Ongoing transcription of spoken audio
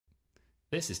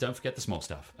This is Don't Forget the Small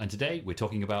Stuff, and today we're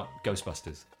talking about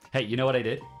Ghostbusters. Hey, you know what I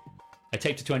did? I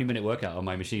taped a 20-minute workout on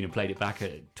my machine and played it back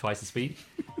at twice the speed.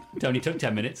 It only took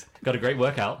 10 minutes. Got a great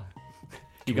workout.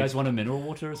 You guys want a mineral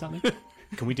water or something?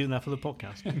 Can we do that for the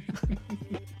podcast?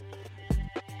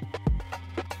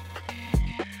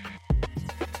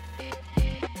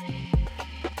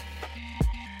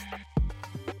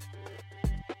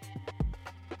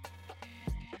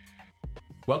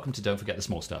 Welcome to Don't Forget the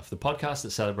Small Stuff, the podcast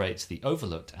that celebrates the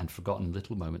overlooked and forgotten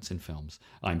little moments in films.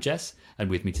 I'm Jess, and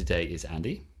with me today is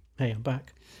Andy. Hey, I'm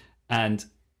back. And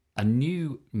a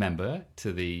new member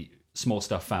to the Small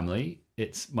Stuff family.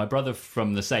 It's my brother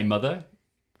from the same mother.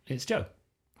 It's Joe.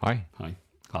 Hi. Hi.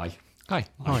 Hi. Hi.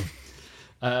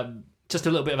 Hi. Just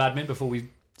a little bit of admin before we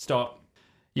start.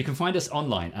 You can find us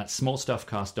online at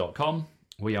smallstuffcast.com.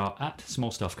 We are at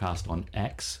smallstuffcast on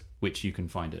X, which you can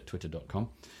find at twitter.com.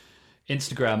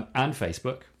 Instagram and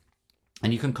Facebook,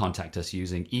 and you can contact us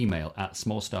using email at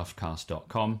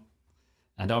smallstuffcast.com.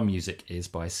 And our music is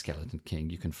by Skeleton King.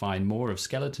 You can find more of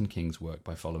Skeleton King's work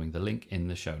by following the link in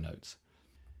the show notes.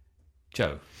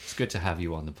 Joe, it's good to have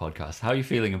you on the podcast. How are you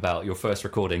feeling about your first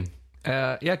recording?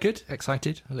 Yeah, good.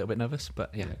 Excited. A little bit nervous,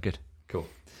 but yeah, good. Cool.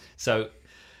 So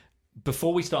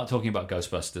before we start talking about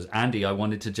Ghostbusters, Andy, I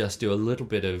wanted to just do a little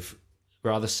bit of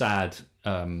rather sad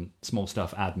small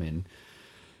stuff admin.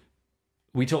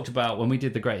 We talked about, when we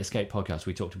did the Great Escape podcast,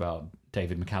 we talked about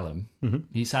David McCallum. Mm-hmm.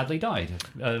 He sadly died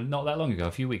not that long ago,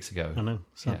 a few weeks ago. I know,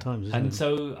 sad times, isn't it? And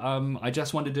so I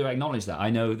just wanted to acknowledge that. I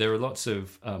know there are lots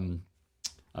of,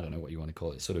 I don't know what you want to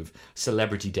call it, sort of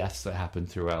celebrity deaths that happen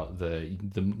throughout the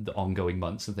ongoing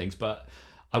months and things, but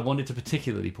I wanted to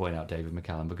particularly point out David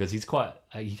McCallum because he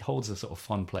holds a sort of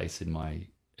fun place in my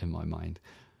mind.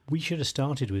 We should have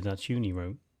started with that tune he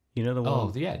wrote. You know the one? Oh,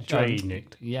 The Edge. Dre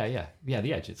nicked. Yeah,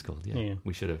 The Edge it's called. Yeah.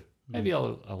 We should have. Maybe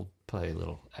I'll play a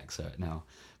little excerpt now.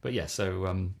 But yeah,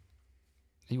 so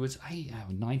he was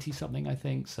 90-something, I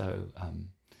think, so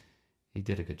he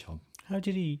did a good job. How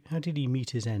did he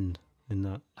meet his end in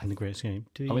the Great Escape?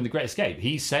 In the Great Escape,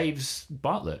 he saves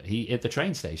Bartlett. He at the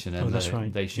train station, and that's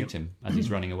right. They shoot him as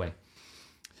he's running away.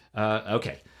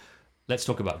 Okay, let's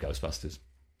talk about Ghostbusters.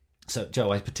 So,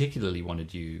 Joe, I particularly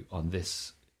wanted you on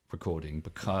this recording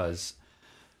because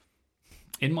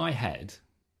in my head,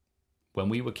 when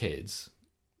we were kids,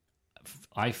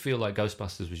 I feel like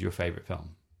Ghostbusters was your favourite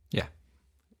film. Yeah.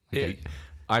 Okay.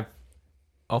 I've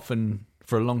often,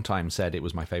 for a long time, said it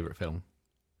was my favourite film,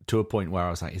 to a point where I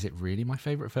was like, is it really my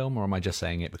favourite film, or am I just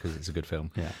saying it because it's a good film?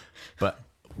 Yeah. But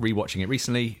rewatching it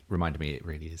recently reminded me it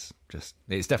really is.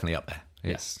 It's definitely up there.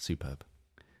 It's superb.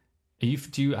 How do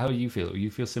you feel? Do you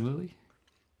feel similarly?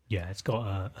 Yeah, it's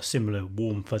got a similar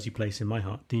warm, fuzzy place in my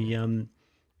heart. In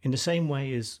the same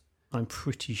way as I'm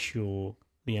pretty sure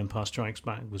The Empire Strikes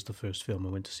Back was the first film I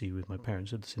went to see with my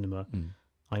parents at the cinema.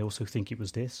 I also think it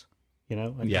was this. You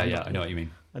know? I know what you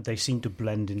mean. They seem to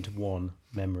blend into one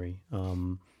memory.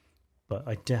 But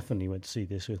I definitely went to see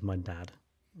this with my dad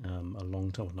a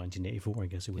long time, 1984, I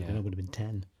guess it would have been. I would have been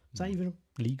 10. Is that even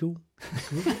legal?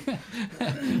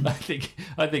 I think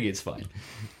it's fine.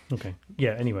 Okay.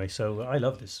 Yeah, anyway, so I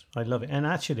love this. I love it. And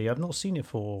actually, I've not seen it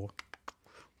for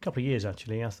a couple of years,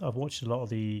 actually. I've watched a lot of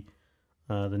the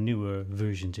newer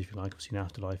versions, if you like. I've seen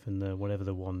Afterlife and the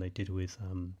one they did with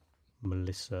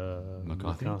Melissa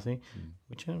McCarthy.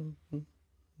 Which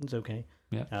is okay.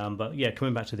 Yeah. But yeah,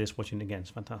 coming back to this, watching it again, it's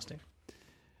fantastic.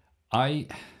 I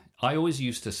always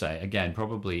used to say, again,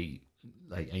 probably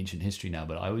like ancient history now,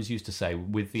 but I always used to say,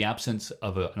 with the absence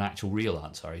of an actual real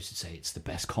answer, I used to say it's the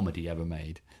best comedy ever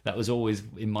made. That was always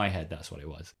in my head. That's what it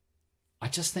was. I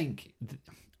just think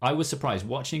I was surprised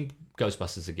watching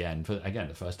Ghostbusters again for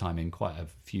the first time in quite a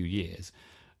few years.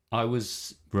 I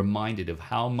was reminded of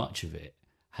how much of it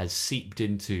has seeped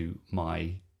into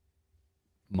my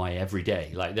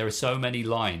everyday. Like, there are so many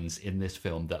lines in this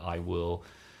film that I will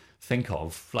think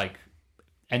of, like,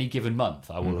 any given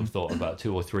month, I will have thought about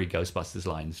 2 or 3 Ghostbusters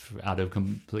lines out of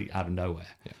nowhere.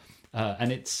 Yeah. And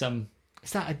is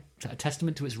that a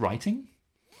testament to its writing?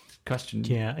 Question.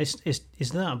 Yeah, it's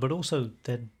that, but also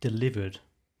they're delivered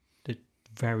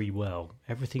very well.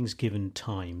 Everything's given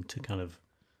time to kind of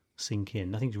sink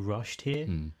in. Nothing's rushed here.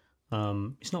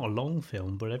 It's not a long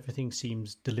film, but everything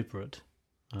seems deliberate.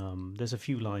 There's a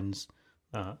few lines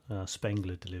that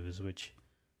Spengler delivers, which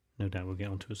no doubt we'll get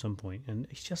onto at some point, and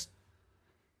it's just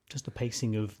the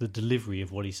pacing of the delivery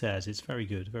of what he says. It's very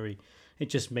good. It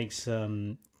just makes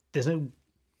there's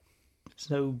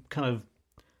no kind of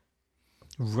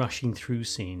rushing through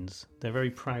scenes. They're very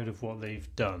proud of what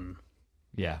they've done.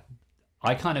 Yeah,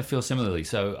 I kind of feel similarly.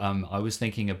 So I was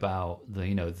thinking about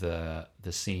the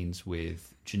scenes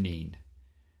with Janine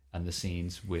and the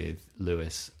scenes with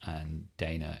Lewis and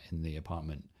Dana in the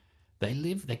apartment, they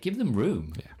give them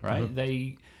room, right?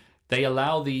 Mm-hmm. They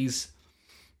allow these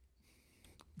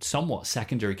somewhat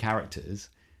secondary characters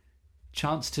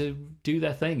chance to do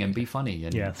their thing and be funny.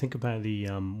 And think about the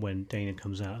when Dana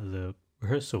comes out of the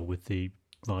rehearsal with the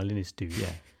violinist dude,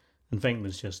 and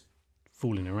Venkman's just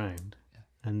fooling around,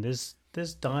 and there's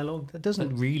dialogue that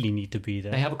doesn't really need to be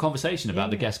there. They have a conversation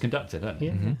about the guest conductor, don't they?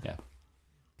 Yeah. Mm-hmm. Yeah.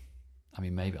 I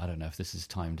mean, maybe, I don't know if this is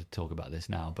time to talk about this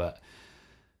now, but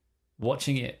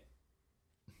watching it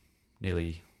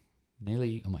nearly,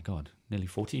 oh my God, nearly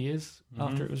 40 years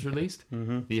after it was released,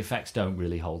 the effects don't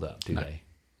really hold up, do they?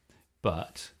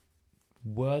 But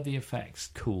were the effects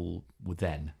cool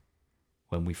then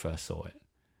when we first saw it?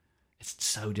 It's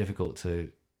so difficult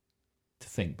to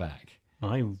think back.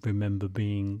 I remember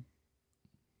being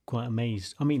quite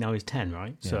amazed. I mean, I was 10,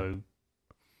 right? Yeah. So,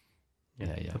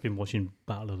 I've been watching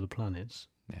Battle of the Planets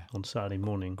on Saturday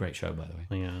morning. Great show, by the way.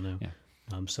 Yeah, I know. Yeah.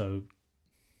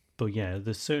 But yeah,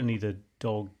 there's certainly the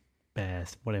dog, bear,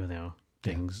 whatever they are,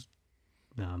 things.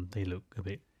 They look a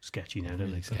bit sketchy now, don't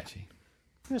Really they? sketchy.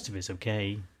 The rest of it's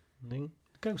okay. I think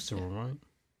ghosts are all right.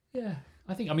 Yeah,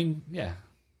 I think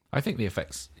the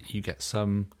effects, you get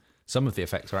some of the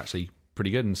effects are actually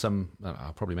pretty good, and some,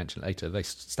 I'll probably mention it later, they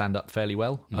stand up fairly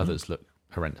well. Others look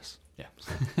horrendous. Yeah.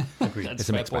 Agreed. It's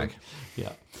a mixed bag.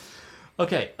 Yeah.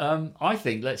 Okay, I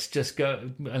think let's just go,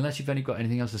 unless you've only got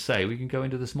anything else to say, we can go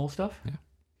into the small stuff. Yeah.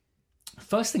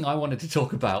 First thing I wanted to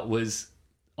talk about was,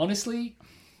 honestly,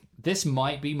 this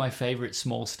might be my favourite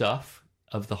small stuff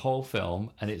of the whole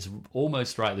film, and it's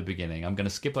almost right at the beginning. I'm going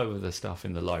to skip over the stuff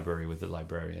in the library with the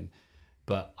librarian,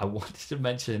 but I wanted to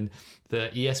mention the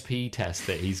ESP test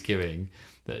that he's giving,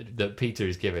 that Peter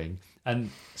is giving, and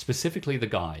specifically the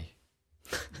guy.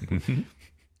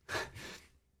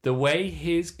 The way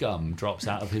his gum drops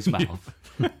out of his mouth.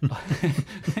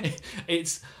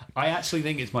 I actually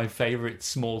think it's my favourite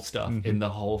small stuff in the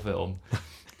whole film.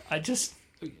 It's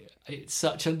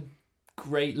such a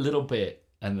great little bit.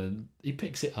 And then he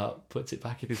picks it up, puts it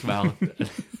back in his mouth.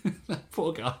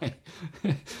 Poor guy.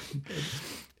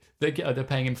 They're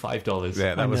paying him $5.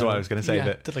 Yeah, that was what I was going to say. Yeah.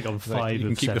 That They're like on five. you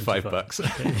can keep the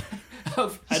 $5.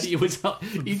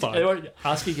 And they were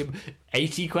asking him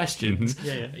 80 questions,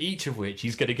 each of which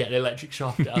he's going to get an electric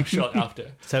shock after.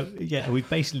 So, we've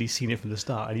basically seen it from the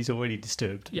start, and he's already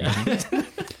disturbed. Yeah.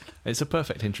 It's a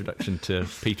perfect introduction to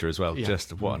Peter as well. Yeah.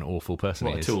 Just what an awful person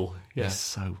he is. What a tool. Yeah.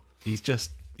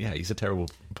 He's a terrible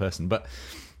person. But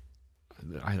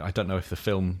I don't know if the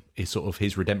film is sort of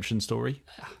his redemption story.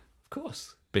 Of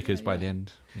course. Because by the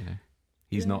end,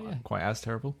 he's not quite as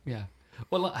terrible. Yeah.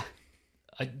 Well,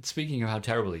 speaking of how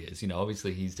terrible he is,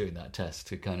 obviously he's doing that test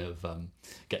to kind of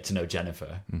get to know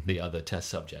Jennifer, the other test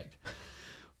subject.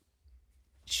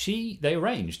 They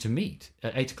arranged to meet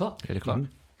at 8 o'clock. 8 o'clock.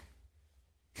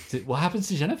 What happens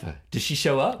to Jennifer? Does she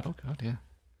show up? Oh, God, yeah.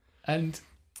 And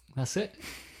that's it.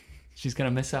 She's going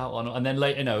to miss out on... And then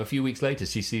later, a few weeks later,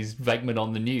 she sees Venkman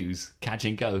on the news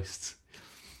catching ghosts.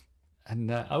 And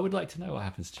I would like to know what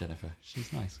happens to Jennifer.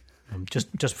 She's nice.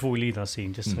 Just before we leave that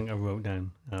scene, just something I wrote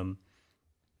down.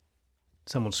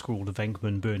 Someone scrawled a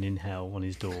Venkman burn in hell on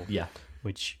his door. Yeah.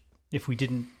 Which, if we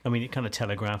didn't... I mean, it kind of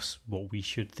telegraphs what we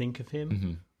should think of him.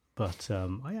 Mm-hmm. But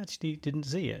I actually didn't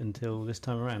see it until this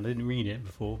time around. I didn't read it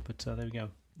before, but there we go.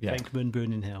 Yeah. Venkman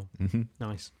burn in hell. Mm-hmm.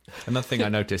 Nice. Another thing I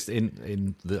noticed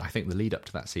in the lead up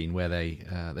to that scene where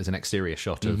there's an exterior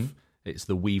shot of it's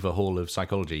the Weaver Hall of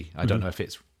Psychology. I don't know if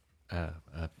it's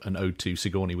an ode to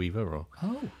Sigourney Weaver or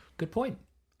good point.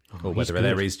 Or whether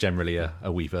there is generally a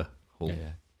Weaver Hall.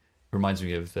 Yeah. Reminds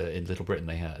me of in Little Britain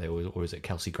they was at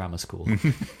Kelsey Grammar School.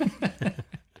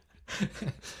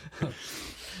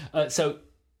 So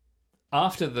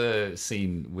after the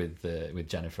scene with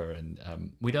Jennifer,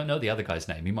 and we don't know the other guy's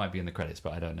name. He might be in the credits,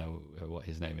 but I don't know what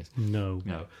his name is. No.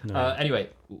 Anyway,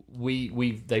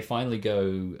 they finally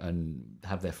go and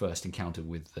have their first encounter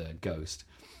with the ghost.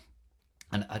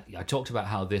 And I talked about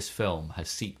how this film has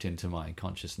seeped into my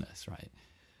consciousness, right?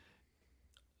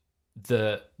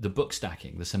 The book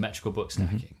stacking, the symmetrical book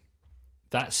stacking,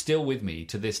 that's still with me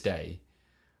to this day.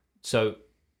 So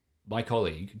my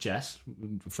colleague, Jess,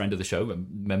 friend of the show, a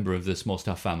member of the Small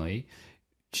Stuff family,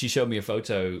 she showed me a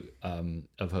photo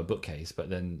of her bookcase, but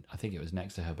then I think it was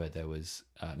next to her bed,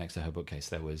 next to her bookcase,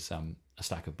 there was a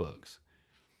stack of books.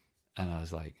 And I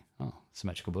was like, oh,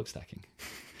 symmetrical book stacking.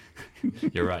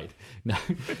 You're right.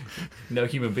 No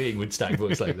human being would stack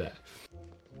books like that.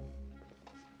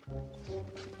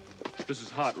 This is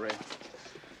hot, Ray.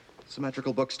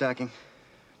 Symmetrical book stacking,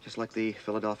 just like the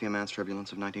Philadelphia Man's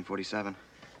Turbulence of 1947.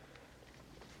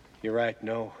 You're right,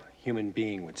 no human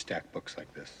being would stack books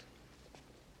like this.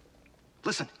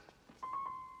 Listen.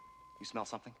 You smell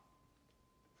something?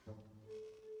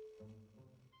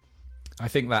 I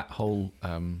think that whole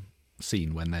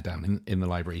scene when they're down in the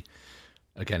library,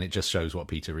 again, it just shows what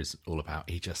Peter is all about.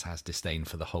 He just has disdain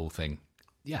for the whole thing.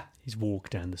 Yeah. His walk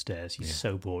down the stairs, he's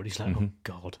so bored. He's like, oh,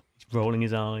 God. He's rolling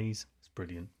his eyes. It's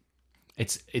brilliant.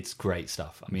 It's great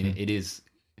stuff. I mean, it is...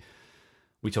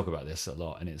 We talk about this a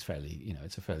lot, and it's fairly,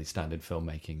 it's a fairly standard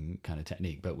filmmaking kind of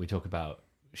technique, but we talk about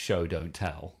show, don't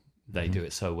tell. They do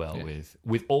it so well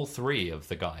with all three of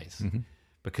the guys,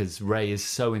 because Ray is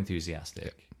so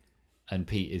enthusiastic, and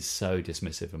Pete is so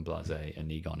dismissive and blasé,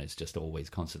 and Egon is just always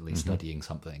constantly studying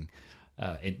something.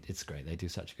 It's great. They do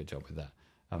such a good job with that.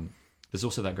 There's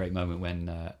also that great moment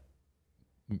when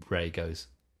Ray goes,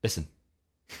 "Listen,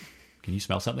 can you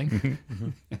smell something?"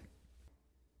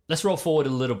 Let's roll forward a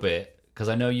little bit, because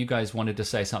I know you guys wanted to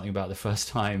say something about the first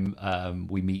time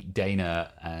we meet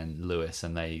Dana and Lewis,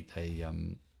 and we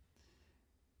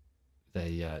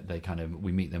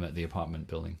meet them at the apartment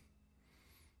building.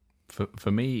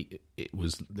 For me,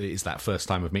 it's that first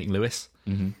time of meeting Lewis,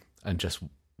 and just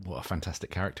what a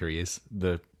fantastic character he is.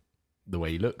 The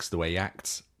way he looks, the way he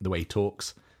acts, the way he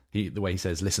talks, the way he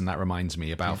says, "Listen, that reminds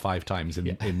me," about 5 times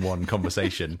in one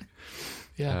conversation.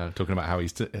 Talking about how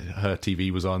her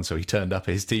TV was on, so he turned up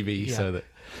his TV so that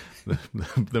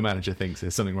the manager thinks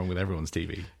there's something wrong with everyone's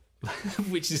TV.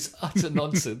 Which is utter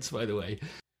nonsense, by the way.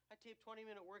 I taped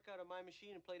 20-minute workout on my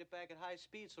machine and played it back at high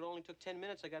speed, so it only took 10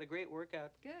 minutes. I got a great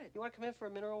workout. Good. You want to come in for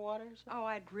a mineral water or something? Oh,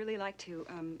 I'd really like to,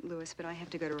 Louis, but I have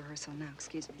to go to rehearsal now.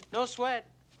 Excuse me. No sweat.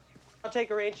 I'll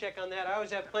take a rain check on that. I always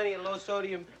have plenty of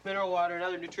low-sodium mineral water and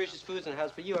other nutritious foods in the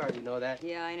house, but you already know that.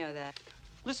 Yeah, I know that.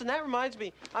 Listen, that reminds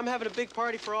me, I'm having a big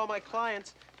party for all my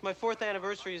clients. It's my 4th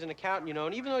anniversary as an accountant,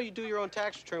 and even though you do your own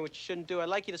tax return, which you shouldn't do, I'd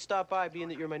like you to stop by, being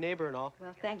that you're my neighbor and all.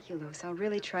 Well, thank you, Louis. I'll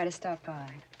really try to stop by.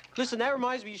 Listen, that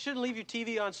reminds me, you shouldn't leave your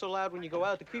TV on so loud when you go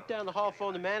out. The creep down the hall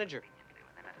phoned the manager.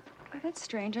 Oh, that's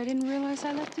strange. I didn't realize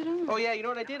I left it on. Oh, yeah, you know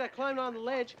what I did? I climbed on the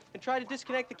ledge and tried to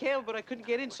disconnect the cable, but I couldn't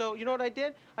get in, so you know what I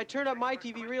did? I turned up my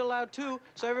TV real loud, too,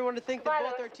 so everyone would think that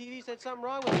both our TVs had something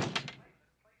wrong with it.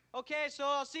 Okay, so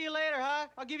I'll see you later, huh?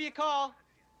 I'll give you a call.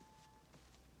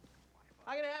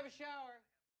 I'm gonna have a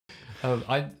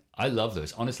shower. I love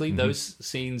those. Honestly, those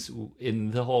scenes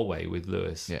in the hallway with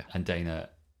Lewis and Dana,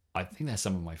 I think they're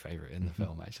some of my favorite in the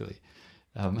film, actually.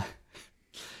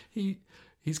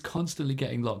 He's constantly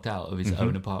getting locked out of his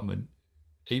own apartment.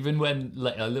 Even when,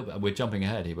 a little bit, we're jumping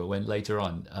ahead here, but when later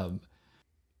on,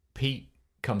 Pete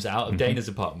comes out of Dana's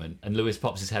apartment and Lewis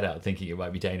pops his head out thinking it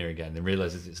might be Dana again, then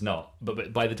realizes it's not.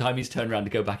 But by the time he's turned around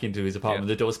to go back into his apartment,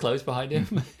 the door's closed behind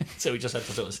him. So he just has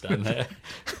to sort of stand there.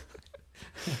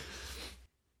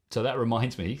 So that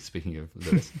reminds me, speaking of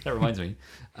Lewis,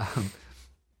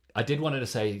 I did wanted to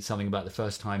say something about the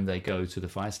first time they go to the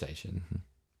fire station.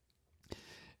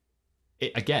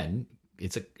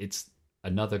 It's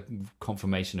another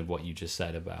confirmation of what you just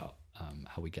said about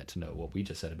how we get to know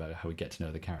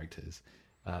the characters.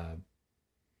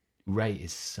 Ray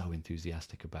is so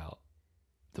enthusiastic about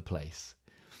the place,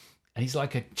 and he's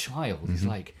like a child. He's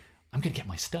like, "I'm gonna get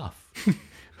my stuff.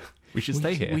 We should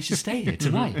stay here. We should stay here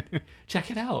tonight.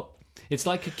 Check it out." It's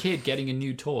like a kid getting a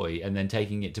new toy and then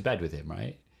taking it to bed with him,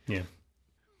 right? Yeah.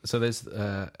 So there's,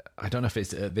 I don't know if it's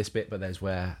this bit, but there's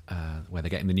where they're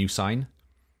getting the new sign,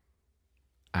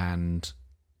 and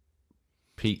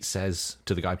Pete says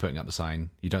to the guy putting up the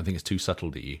sign, "You don't think it's too subtle,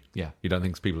 do you? Yeah. You don't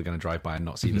think people are going to drive by and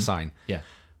not see the sign?" Yeah.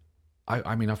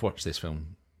 I mean, I've watched this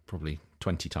film probably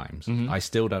 20 times. I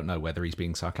still don't know whether he's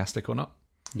being sarcastic or not.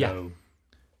 Yeah. No.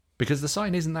 Because the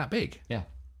sign isn't that big. Yeah.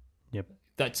 Yep.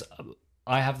 That's...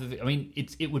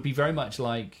 it would be very much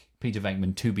like Peter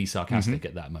Venkman to be sarcastic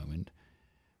at that moment,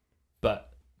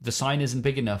 but the sign isn't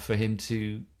big enough for him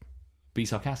to be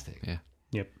sarcastic. Yeah.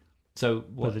 Yep. So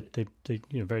Well, they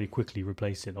very quickly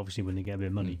replace it, obviously, when they get a bit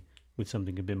of money, with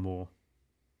something a bit more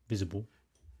visible.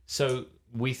 So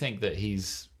we think that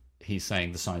he's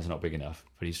saying the sign's not big enough,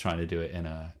 but he's trying to do it in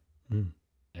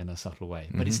a subtle way.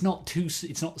 But it's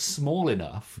not small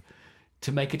enough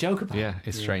to make a joke about. Yeah,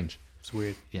 it's strange. It's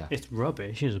weird. Yeah. It's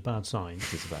rubbish. It's a bad sign.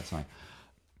 It's a bad sign.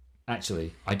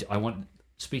 Actually, I want,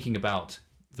 speaking about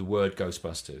the word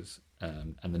Ghostbusters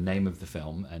and the name of the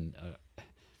film, and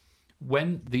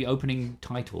when the opening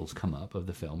titles come up of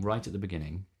the film, right at the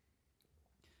beginning,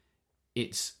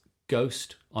 it's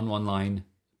Ghost on one line,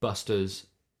 Busters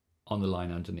on the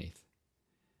line underneath.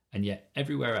 And yet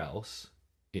everywhere else,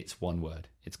 it's one word.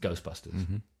 It's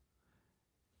Ghostbusters.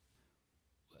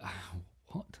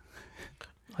 What?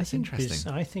 I think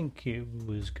interesting. I think it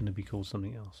was going to be called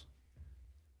something else.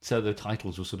 so the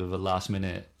titles were sort of a last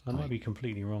minute. I might be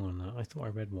completely wrong on that. I thought I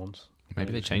read once.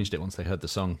 Maybe they changed it once they heard the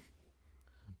song.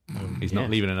 He's not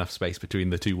leaving enough space between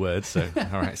the two words, so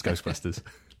all right, it's Ghostbusters.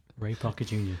 Ray Parker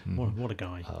Jr. What a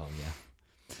guy. Oh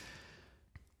yeah.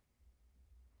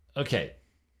 Okay.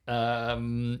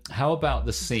 How about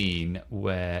the scene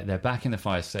where they're back in the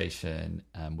fire station,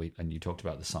 and you talked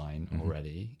about the sign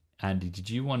already. Andy, did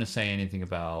you want to say anything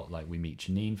about, like, we meet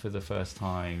Janine for the first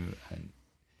time? And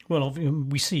Well,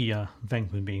 we see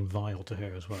Venkman being vile to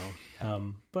her as well.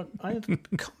 But I had a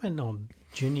comment on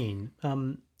Janine.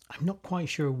 I'm not quite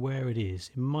sure where it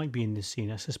is. It might be in this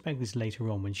scene. I suspect it's later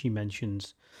on when she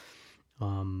mentions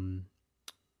whether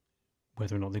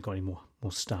or not they've got any more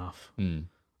staff. Yeah,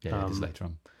 it is later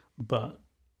on. But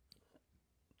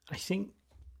I think,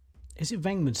 is it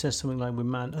Venkman says something like,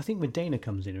 I think when Dana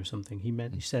comes in or something, he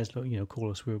says, look,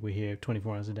 call us, we're here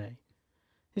 24 hours a day.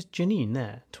 Is Janine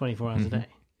there 24 hours a day?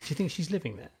 Do you think she's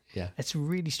living there? Yeah. It's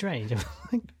really strange.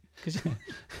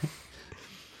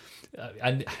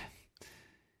 And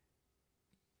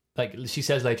like she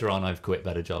says later on, I've quit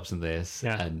better jobs than this.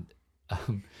 Yeah. And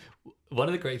one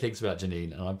of the great things about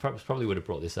Janine, and I probably would have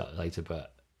brought this up later,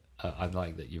 but I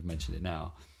like that you've mentioned it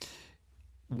now.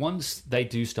 Once they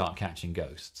do start catching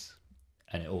ghosts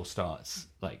and it all starts,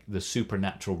 like the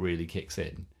supernatural really kicks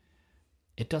in,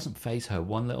 it doesn't faze her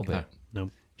one little bit. No.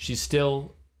 She's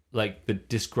still like the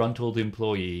disgruntled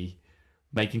employee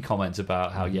making comments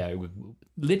about how,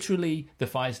 literally the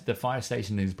fire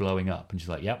station is blowing up. And she's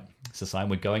like, yep, it's a sign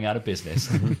we're going out of business.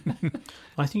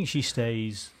 I think she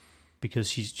stays because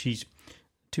she's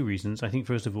two reasons. I think,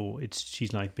 first of all,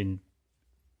 she's like been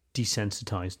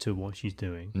desensitized to what she's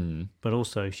doing, but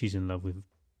also she's in love with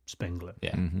Spengler.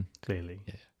 Yeah, clearly.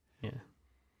 Yeah.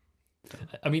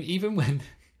 I mean,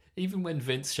 even when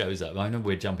Vince shows up, I know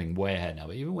we're jumping way ahead now,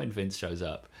 but even when Vince shows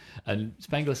up and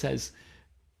Spengler says,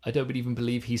 "I don't even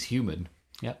believe he's human."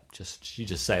 Yep, she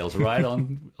just sails right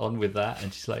on with that,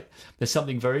 and she's like, "There's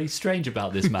something very strange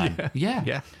about this man."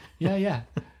 Yeah.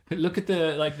 Look at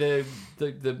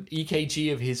the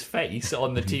EKG of his face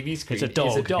on the TV screen. It's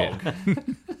a dog.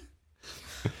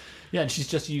 Yeah, and she's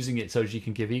just using it so she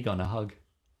can give Egon a hug.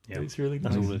 Yeah, it's really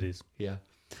nice. That's all it is. Yeah.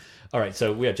 All right,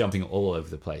 so we are jumping all over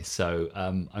the place. So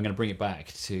I'm going to bring it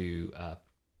back to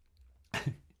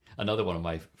another one of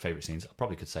my favourite scenes. I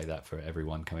probably could say that for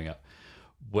everyone coming up.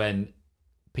 When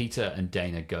Peter and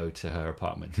Dana go to her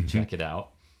apartment to check it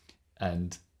out.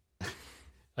 And,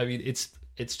 I mean, it's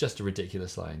just a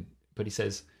ridiculous line. But he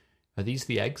says, "Are these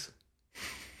the eggs?"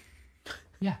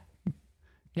 Yeah.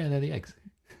 Yeah, they're the eggs.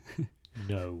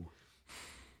 No.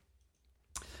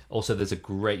 Also, there's a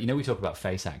great... we talk about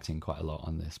face acting quite a lot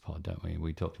on this pod, don't we?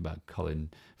 We talked about Colin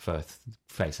Firth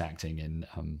face acting in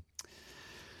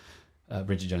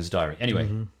Bridget Jones's Diary. Anyway,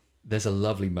 there's a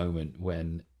lovely moment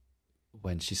when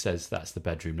she says, "That's the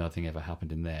bedroom, nothing ever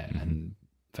happened in there." And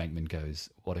Venkman goes,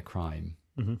 "What a crime."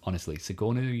 Honestly,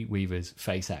 Sigourney Weaver's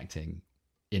face acting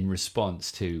in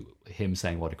response to him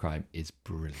saying "what a crime" is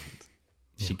brilliant.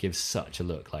 She gives such a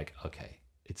look like, okay,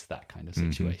 it's that kind of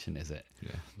situation, is it?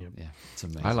 Yeah, it's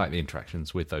amazing. I like the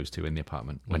interactions with those two in the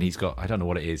apartment. When he's got, I don't know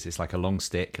what it is, it's like a long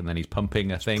stick and then he's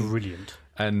pumping a thing. Brilliant.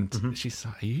 And she's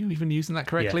like, "Are you even using that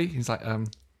correctly?" Yeah. He's like,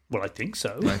 well, I think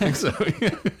so. I think so.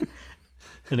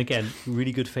 And again,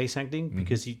 really good face acting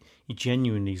because he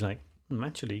genuinely is like,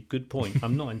 actually, good point.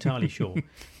 I'm not entirely sure.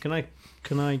 Can I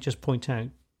just point out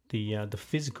the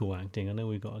physical acting? I know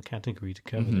we've got a category to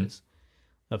cover this,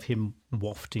 of him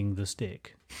wafting the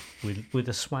stick with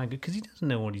a swagger because he doesn't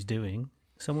know what he's doing.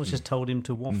 Someone's just told him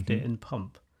to waft it and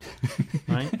pump,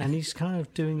 right? And he's kind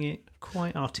of doing it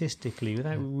quite artistically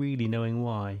without really knowing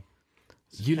why.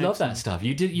 You love that stuff.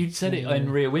 You said it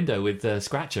in Rear Window with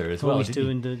Scratcher as well. He's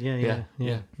didn't doing you?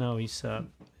 yeah. No, he's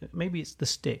maybe it's the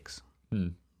sticks.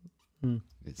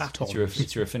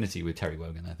 It's your affinity with Terry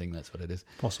Wogan. I think that's what it is.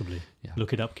 Possibly. Yeah.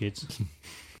 Look it up, kids.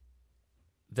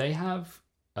 They have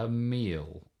a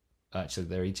meal. Actually,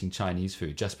 they're eating Chinese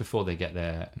food just before they get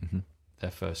their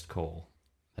first call,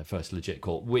 their first legit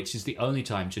call, which is the only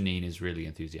time Janine is really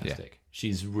enthusiastic. Yeah.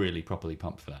 She's really properly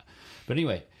pumped for that. But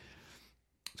anyway,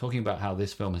 talking about how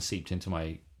this film has seeped into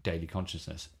my daily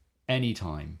consciousness,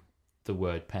 anytime the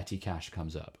word petty cash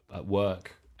comes up, at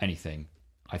work, anything,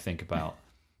 I think about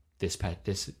this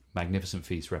magnificent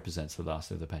feast represents the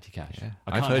last of the petty cash. Yeah.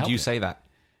 I've heard you say that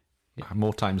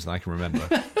more times than I can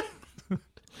remember.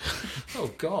 Oh,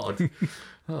 God.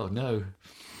 Oh, no.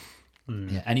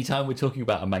 Yeah, anytime we're talking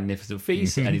about a magnificent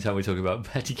feast, anytime we're talking about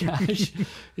petty cash,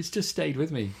 it's just stayed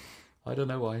with me. I don't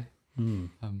know why.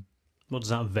 What does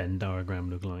that Venn diagram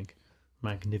look like?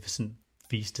 Magnificent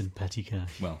feast and petty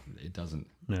cash. Well, it doesn't.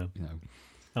 No.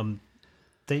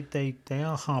 they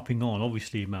are harping on,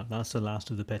 obviously, about that's the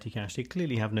last of the petty cash. They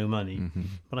clearly have no money.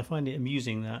 But I find it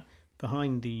amusing that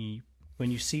when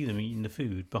you see them eating the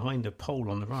food, behind the pole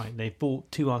on the right, they've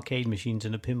bought 2 arcade machines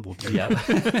and a pinball table.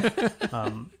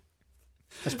 Yeah.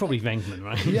 That's probably Venkman,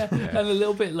 right? Yeah. And a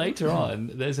little bit later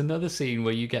on, there's another scene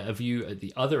where you get a view at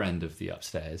the other end of the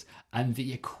upstairs and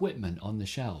the equipment on the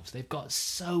shelves. They've got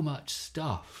so much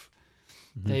stuff.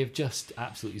 They've just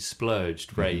absolutely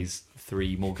splurged, raised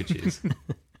 3 mortgages.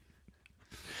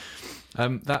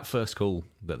 That first call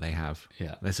that they have,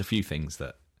 Yeah. there's a few things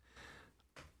that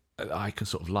I can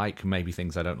sort of like, maybe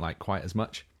things I don't like quite as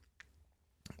much.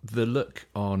 The look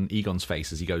on Egon's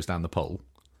face as he goes down the pole,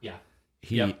 Yeah.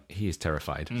 he is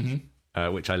terrified,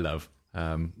 which I love.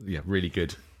 Really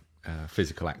good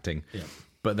physical acting. Yeah.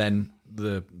 But then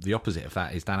the opposite of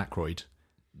that is Dan Aykroyd.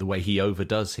 The way he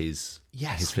overdoes his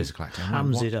physical acting. I'm like,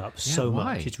 Hams what? it up Yeah, so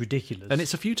why? much. It's ridiculous. And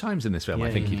it's a few times in this film, I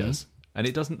think he does. And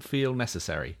it doesn't feel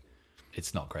necessary.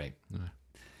 It's not great. No.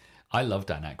 I love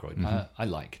Dan Aykroyd. I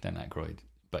like Dan Aykroyd.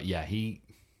 But yeah,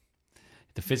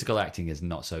 the physical acting is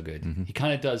not so good. He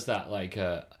kind of does that like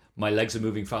my legs are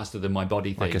moving faster than my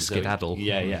body thing. Like a skedaddle.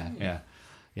 Yeah,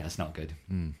 it's not good.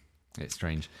 It's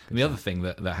strange. And the other thing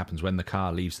that happens when the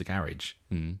car leaves the garage,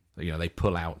 they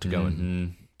pull out to go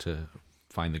and to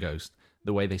find the ghost.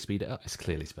 The way they speed it up, It's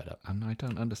clearly sped up. and I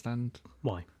don't understand.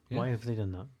 Why? Yeah. Why have they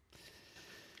done that?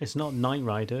 It's not Knight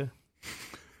Rider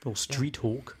or Street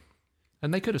Hawk.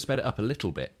 And they could have sped it up a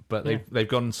little bit, but they've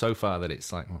gone so far that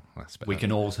it's like, well, that's sped We up.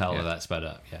 can all tell Yeah. that that's sped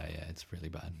up. Yeah, it's really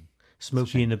bad.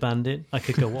 Smokey and the Bandit. I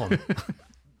could go on.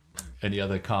 Any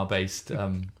other car-based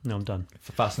No, I'm done.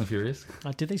 Fast and Furious?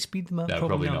 Did they speed them up? No,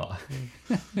 probably not.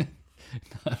 No,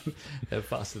 they're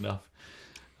fast enough.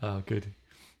 Oh, good.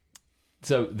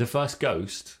 So the first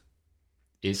ghost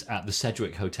is at the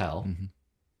Sedgwick Hotel.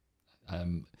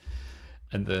 And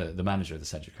the manager of the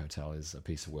Sedgwick Hotel is a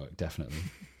piece of work, definitely.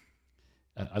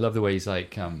 I love the way he's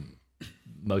like,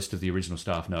 most of the original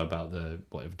staff know about the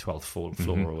 12th floor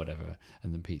or whatever.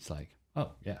 And then Pete's like,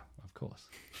 oh, yeah, of course.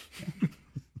 Yeah.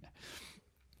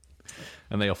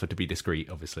 And they offer to be discreet,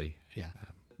 obviously. Yeah.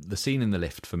 The scene in the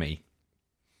lift for me,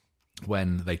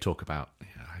 when they talk about,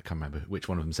 I can't remember which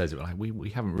one of them says it, but like, we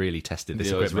haven't really tested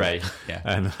this It was equipment. Ray. Yeah.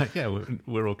 And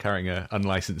we're all carrying an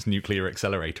unlicensed nuclear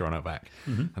accelerator on our back.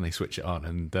 And they switch it on,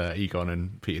 and Egon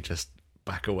and Peter just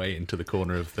back away into the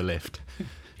corner of the lift.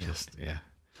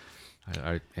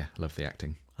 I love the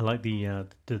acting. I like the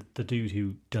dude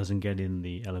who doesn't get in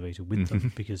the elevator with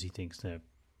them because he thinks they're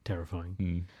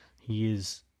terrifying. He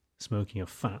is smoking a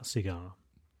fat cigar,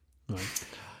 right?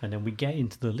 And then we get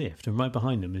into the lift, and right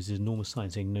behind him is his enormous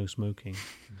sign saying "No smoking."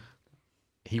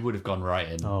 He would have gone right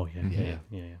in. Oh yeah.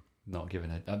 Not given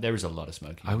it. There is a lot of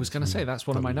smoking. I was going to say, that's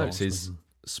one of my Probably notes, lots, is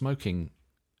smoking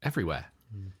everywhere.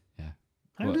 Yeah.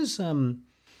 How does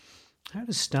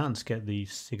Stantz get the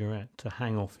cigarette to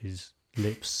hang off his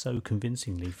lips so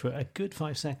convincingly for a good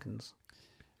 5 seconds?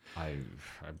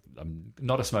 I'm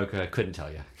not a smoker. I couldn't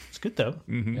tell you. It's good though.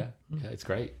 Yeah, it's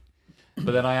great.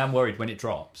 But then I am worried when it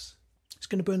drops. It's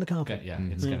going to burn the carpet. Okay,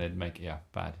 it's going to make it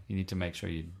bad. You need to make sure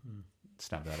you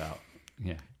stamp that out.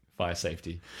 Yeah, fire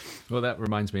safety. Well, that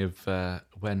reminds me of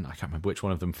when, I can't remember which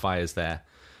one of them fires their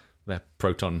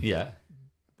proton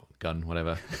gun,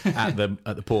 whatever, at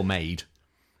the poor maid.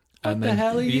 What the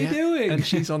hell are you doing? And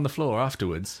she's on the floor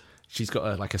afterwards. She's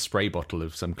got a spray bottle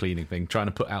of some cleaning thing, trying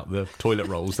to put out the toilet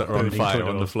rolls that are on Burning fire toilet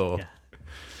on the rolls. floor.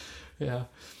 Yeah.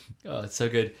 Oh, it's so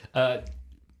good.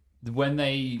 When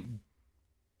they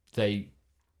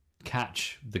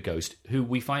catch the ghost, who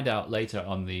we find out later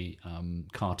on the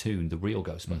cartoon, the real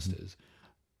Ghostbusters,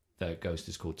 the ghost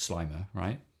is called Slimer,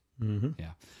 right? Mm-hmm.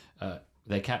 Yeah.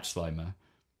 They catch Slimer.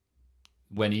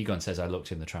 When Egon says, "I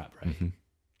looked in the trap," right?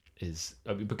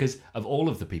 Because of all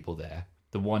of the people there,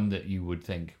 the one that you would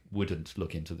think wouldn't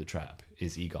look into the trap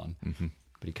is Egon,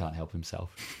 but he can't help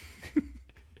himself.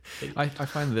 I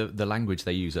find the language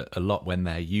they use a lot when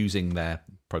they're using their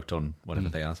proton, whatever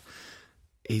they are,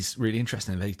 is really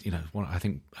interesting. They, I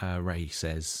think Ray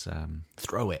says,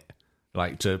 "Throw it,"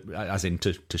 like as in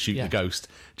to shoot the ghost.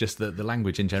 Just the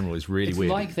language in general is really It's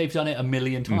weird. like they've done it a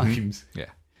million times. Yeah.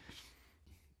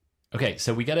 Okay,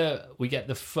 so we get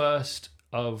the first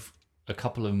of a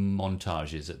couple of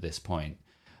montages at this point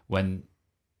when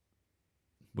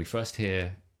we first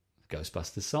hear the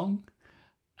Ghostbusters song,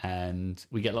 and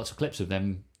we get lots of clips of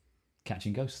them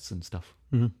catching ghosts and stuff.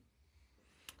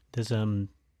 There's a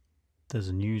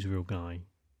newsreel guy.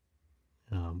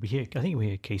 I think we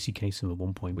hear Casey Kasem at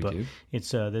one point. We but do.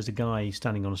 It's there's a guy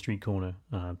standing on a street corner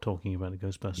talking about the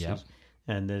Ghostbusters. Yep.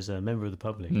 And there's a member of the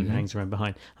public who hangs around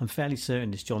behind. I'm fairly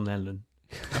certain it's John Lennon.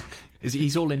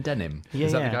 He's all in denim. Yeah,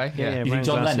 Is that the guy? Yeah. You think round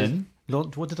John glasses. Lennon?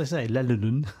 What did I say?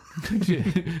 Lennon.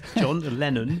 John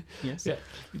Lennon. Yes. Yeah.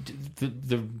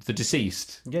 The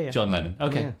deceased. Yeah. John Lennon.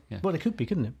 Okay. Yeah. Yeah. Well, it could be,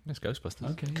 couldn't it? It's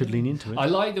Ghostbusters. Okay. Could lean into it. I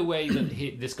like the way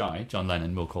that this guy, John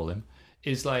Lennon, we'll call him,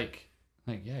 is like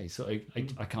yeah. So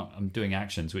I can't. I'm doing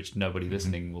actions which nobody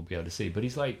listening will be able to see, but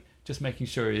he's like just making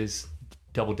sure his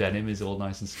double denim is all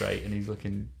nice and straight, and he's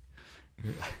looking.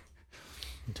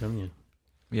 I'm telling you.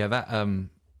 Yeah, that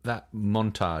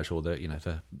montage, or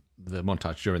the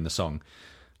montage during the song,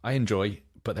 I enjoy,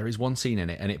 but there is one scene in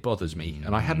it, and it bothers me,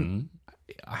 and I hadn't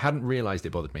realised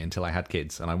it bothered me until I had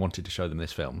kids, and I wanted to show them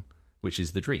this film, which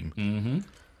is The Dream. Mm-hmm.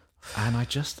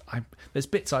 And there's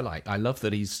bits I like. I love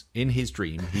that he's in his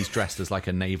dream. He's dressed as like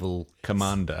a naval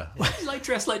commander. Like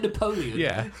dressed like Napoleon.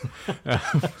 Yeah.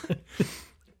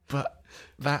 But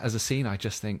that as a scene, I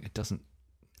just think it doesn't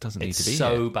need to be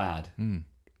so here. bad.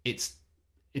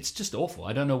 It's just awful.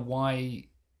 I don't know why.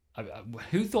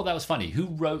 Who thought that was funny? Who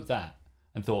wrote that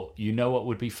and thought, you know what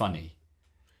would be funny?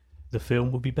 The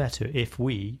film would be better if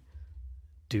we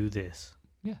do this.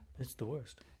 Yeah. It's the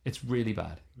worst. It's really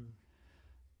bad.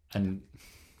 And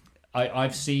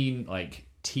I've seen like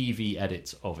TV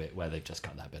edits of it where they've just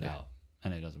cut that bit out,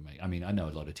 and it doesn't make. I mean, I know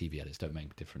a lot of TV edits don't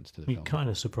make a difference to the film. It kind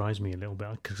of surprised me a little bit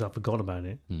because I forgot about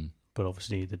it. But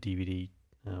obviously, the DVD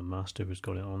master has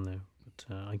got it on there.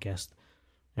 But I guess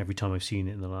every time I've seen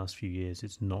it in the last few years,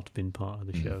 it's not been part of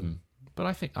the show. But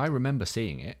I think I remember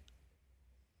seeing it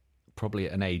probably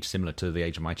at an age similar to the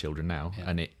age of my children now,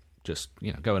 and it just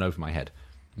going over my head.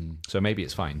 So maybe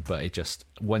it's fine, but it just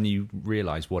when you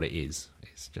realise what it is,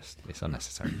 it's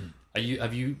unnecessary.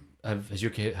 Have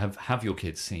your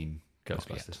kids seen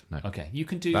Ghostbusters? No. Okay, you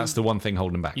can do. That's the one thing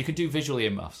holding back. You can do visually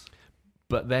earmuffs.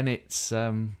 But then it's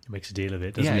It makes a deal of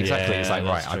it, doesn't yeah, it? exactly. It's like, Yeah,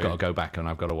 right, that's I've true. got to go back and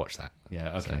I've got to watch that.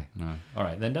 Yeah. Okay. So- No. All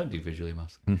right, then don't do visually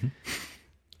earmuffs.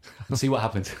 We'll see what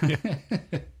happens.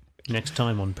 Next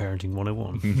time on Parenting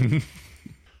 101.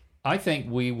 I think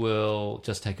we will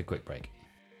just take a quick break.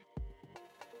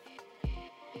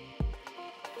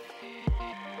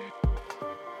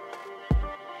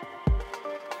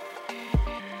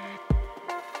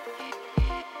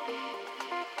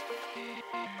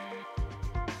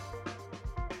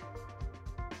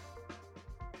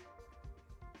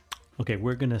 Okay,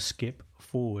 we're going to skip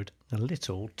forward a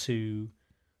little to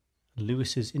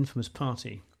Lewis's infamous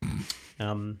party.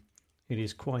 It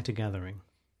is quite a gathering.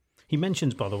 He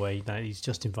mentions, by the way, that he's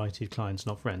just invited clients,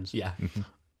 not friends. Yeah.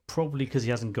 Probably because he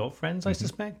hasn't got friends, I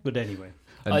suspect. But anyway,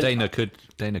 And Dana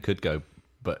could go,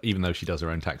 but even though she does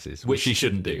her own taxes, Which she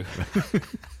shouldn't do.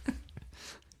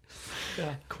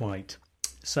 quite.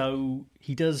 So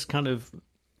he does kind of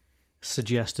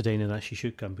suggest to Dana that she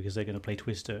should come because they're going to play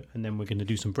Twister and then we're going to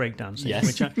do some breakdancing.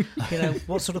 Yes. Which,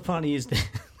 what sort of party is this?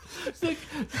 It's like,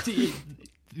 do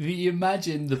you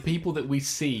imagine the people that we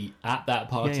see at that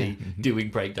party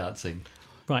doing breakdancing?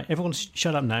 Right, everyone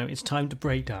shut up now. It's time to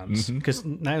breakdance because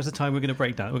now's the time we're going to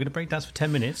breakdance. We're going to breakdance for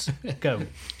 10 minutes. Go.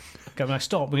 Now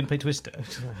stop. We're going to play Twister.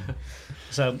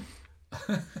 So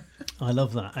I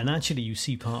love that. And actually you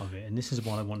see part of it, and this is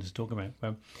what I wanted to talk about.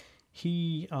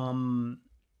 He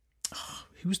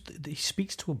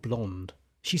speaks to a blonde.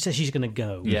 She says she's going to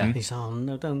go. Yeah. And he's, oh,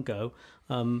 no, don't go.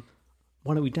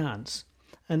 Why don't we dance?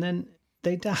 And then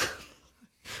they dance.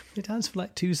 They dance for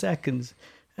like 2 seconds.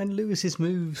 And Lewis's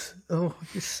moves,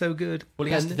 it's so good. Well,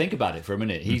 he has to think about it for a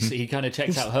minute. He kind of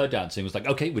checks out her dancing. Was like,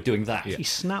 okay, we're doing that. He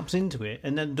snaps into it,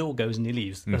 and then the door goes and he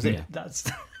leaves. That's it. That's.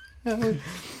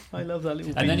 I love that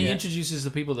little. And then he vignette. introduces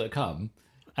the people that come,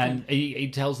 and he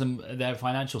tells them their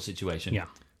financial situation. Yeah.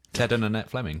 Ted and Annette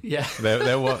Fleming. Yeah.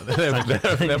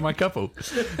 They're my couple.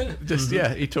 Just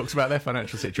he talks about their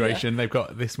financial situation. They've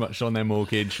got this much on their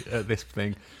mortgage, this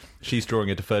thing. She's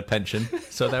drawing a deferred pension,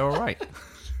 so they're all right.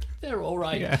 They're all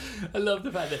right. Yeah. I love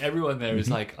the fact that everyone there is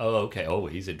like, oh, okay. Oh,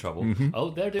 he's in trouble. Oh,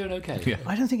 they're doing okay. Yeah.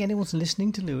 I don't think anyone's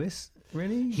listening to Lewis.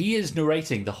 Really? He is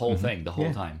narrating the whole thing the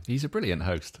whole time. He's a brilliant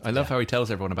host. I love how he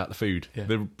tells everyone about the food. Yeah.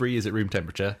 The brie is at room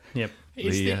temperature. Yep.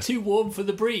 Is it too warm for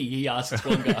the brie? He asks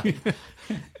one guy.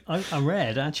 I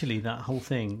read actually that whole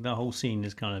scene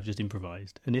is kind of just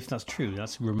improvised, and if that's true,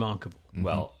 that's remarkable.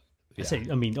 Well, yeah.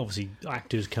 I mean, obviously,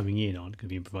 actors coming in aren't going to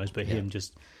be improvised, but him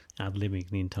just ad-libbing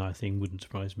the entire thing wouldn't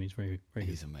surprise me. It's very, very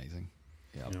He's amazing.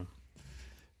 Yeah. Yeah.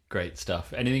 Great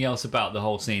stuff. Anything else about the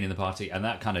whole scene in the party? And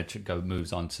that kind of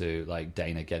moves on to like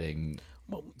Dana getting.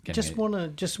 Well, getting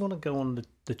just want to go on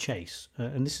the chase,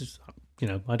 and this is,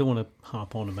 I don't want to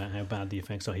harp on about how bad the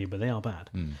effects are here, but they are bad.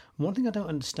 One thing I don't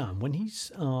understand when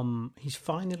he's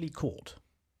finally caught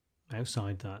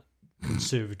outside that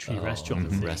conservatory restaurant.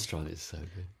 The restaurant is so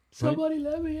good. Somebody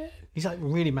let me in. He's like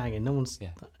really banging. No one's.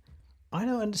 Yeah. I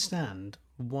don't understand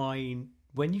why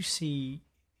when you see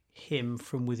him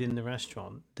from within the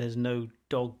restaurant, there's no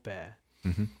dog bear.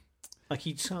 Mm-hmm. Like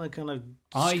he kind of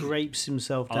scrapes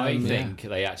himself down. I think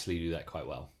they actually do that quite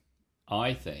well.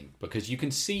 I think because you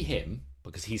can see him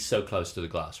because he's so close to the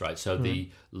glass, right? So the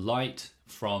light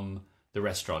from the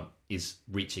restaurant is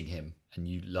reaching him and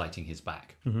you lighting his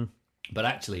back. Mm-hmm. But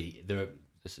actually,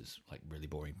 this is like really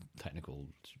boring technical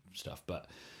stuff, but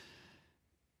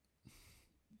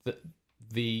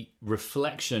the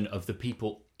reflection of the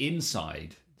people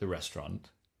inside the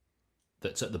restaurant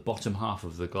that's at the bottom half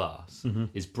of the glass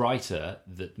is brighter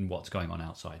than what's going on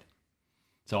outside.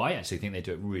 So I actually think they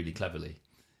do it really cleverly.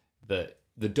 The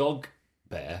dog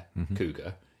bear,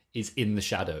 cougar, is in the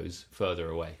shadows further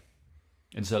away.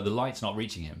 And so the light's not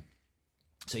reaching him.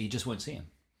 So you just won't see him.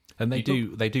 And they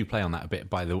do play on that a bit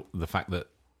by the fact that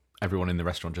everyone in the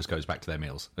restaurant just goes back to their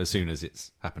meals as soon as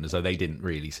it's happened, as though they didn't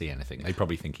really see anything. They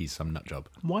probably think he's some nut job.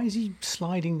 Why is he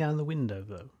sliding down the window,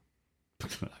 though?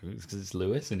 Because it's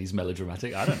Lewis and he's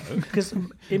melodramatic. I don't know. Because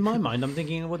in my mind, I'm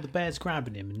thinking, well, the bear's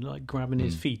grabbing him and like grabbing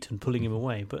his feet and pulling him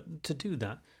away. But to do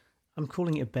that, I'm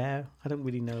calling it a bear. I don't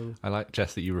really know. I like,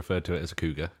 Jess, that you referred to it as a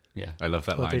cougar. Yeah. I love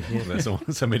that I line. did, yeah.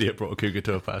 Some idiot brought a cougar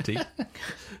to a party.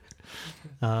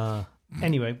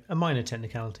 Anyway, a minor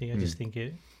technicality. I just think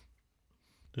it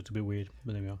looked a bit weird,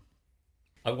 but there we are.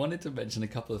 I wanted to mention a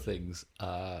couple of things.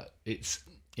 It's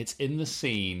in the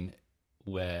scene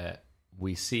where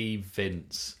we see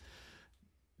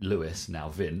Lewis, now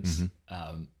Vince.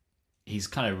 He's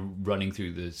kind of running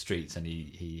through the streets and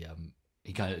he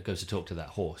kind of goes to talk to that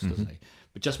horse, doesn't he?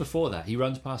 But just before that, he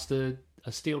runs past a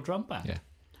steel drum band. Yeah.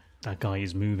 That guy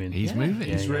is moving. He's moving.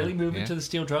 He's really moving Yeah. to the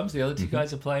steel drums. The other two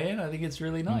guys are playing. I think it's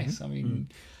really nice. I mean,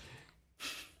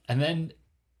 and then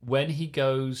when he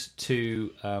goes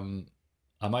to,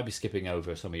 I might be skipping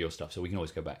over some of your stuff, so we can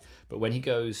always go back. But when he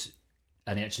goes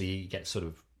and he gets sort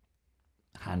of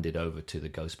handed over to the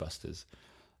Ghostbusters,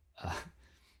 I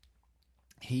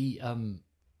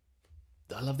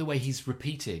love the way he's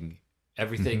repeating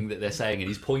everything that they're saying, and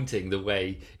he's pointing the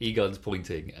way Egon's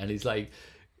pointing, and he's like,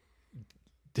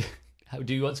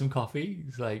 do you want some coffee?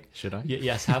 He's like, should I?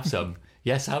 Yes, have some.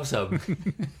 Yes, have some.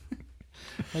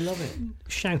 I love it.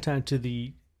 Shout out to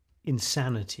the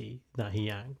insanity that he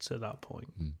acts at that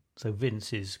point. So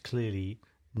Vince is clearly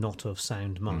not of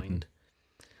sound mind.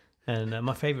 And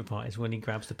my favourite part is when he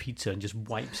grabs the pizza and just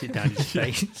wipes it down his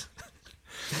face.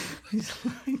 He's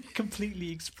like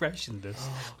completely expressionless.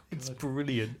 It's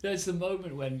brilliant. There's the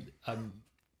moment when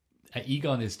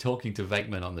Egon is talking to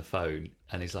Venkman on the phone,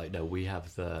 and he's like, "No, we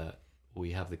have the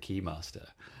Keymaster,"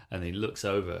 and he looks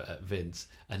over at Vince,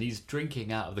 and he's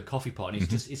drinking out of the coffee pot, and he's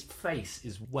just his face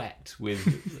is wet with.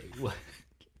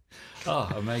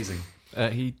 Oh, amazing!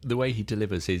 The way he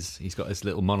delivers he's got this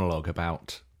little monologue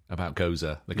about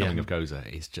Gozer, the coming of Gozer,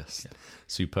 is just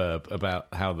superb. About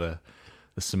how the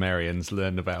Sumerians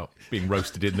learned about being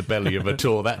roasted in the belly of a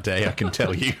tor that day, I can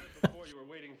tell you. Before you were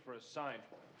waiting for a sign.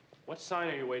 What sign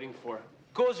are you waiting for?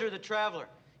 Gozer the Traveler.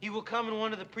 He will come in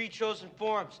one of the pre-chosen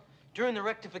forms. During the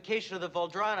rectification of the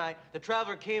Valdrani, the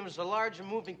Traveler came as a large and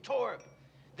moving torb.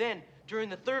 Then, during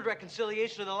the third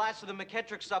reconciliation of the last of the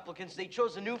McKettrick supplicants, they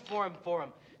chose a new form for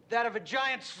him, that of a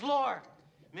giant slore.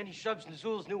 Many Shubs and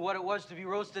Zools knew what it was to be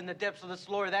roasted in the depths of the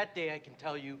slore that day, I can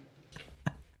tell you.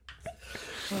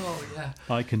 Oh yeah,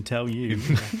 I can tell you.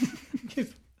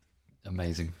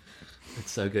 amazing.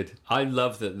 It's so good. I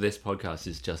love that this podcast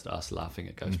is just us laughing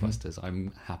at Ghostbusters.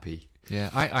 I'm happy. Yeah,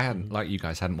 I hadn't, like you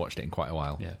guys, hadn't watched it in quite a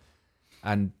while. Yeah.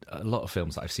 And a lot of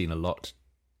films that I've seen a lot,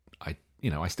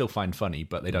 I still find funny,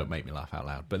 but they don't make me laugh out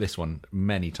loud. But this one,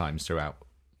 many times throughout.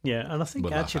 Yeah, and I think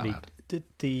will laugh out actually loud.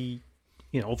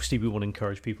 obviously we want to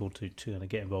encourage people to kind of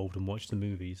get involved and watch the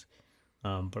movies.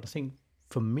 But I think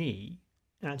for me,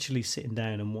 actually sitting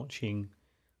down and watching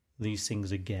these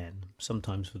things again,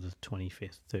 sometimes for the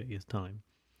 25th, 30th time,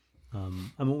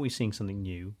 I'm always seeing something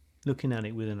new, looking at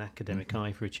it with an academic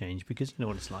eye for a change, because you know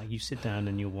what it's like. You sit down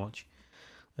and you'll watch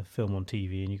a film on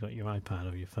TV and you've got your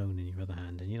iPad or your phone in your other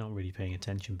hand and you're not really paying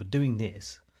attention. But doing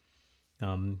this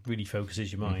really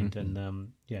focuses your mind,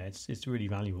 and it's really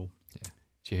valuable. Yeah.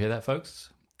 Did you hear that,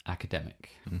 folks?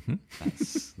 Academic.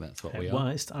 That's what we are. Well,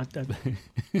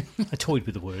 I toyed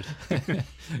with the word.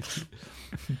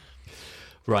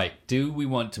 Right. Do we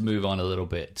want to move on a little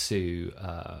bit to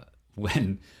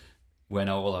when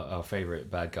all our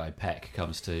favourite bad guy Peck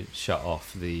comes to shut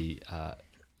off the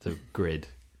grid?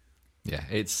 Yeah,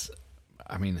 he's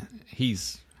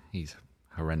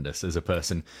horrendous as a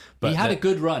person. But he had a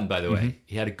good run, by the way.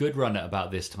 He had a good run at about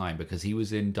this time because he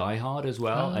was in Die Hard as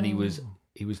well, and he was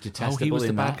detestable. he was the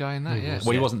in bad that. guy in that. He Yeah. was,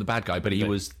 Well, he wasn't the bad guy, but he But-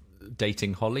 was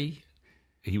dating Holly.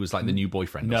 He was like the new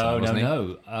boyfriend. Or No, something, no,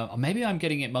 wasn't no. Maybe I'm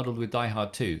getting it muddled with Die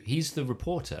Hard 2. He's the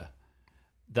reporter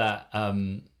that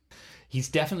he's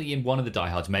definitely in one of the Die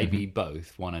Hards, maybe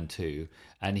both, 1 and 2,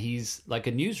 and he's like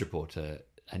a news reporter,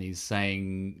 and he's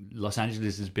saying Los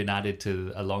Angeles has been added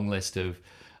to a long list of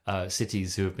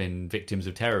cities who have been victims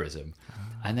of terrorism,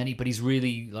 and then but he's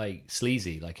really like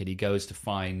sleazy, like, and he goes to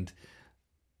find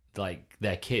like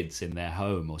their kids in their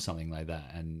home or something like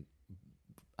that, and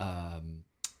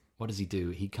what does he do?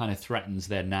 He kind of threatens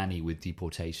their nanny with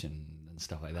deportation and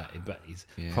stuff like that. But he's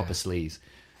proper sleaze.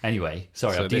 Anyway,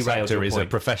 sorry, so I've this derailed actor your is point. a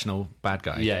professional bad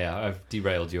guy. Yeah, I've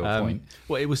derailed your point.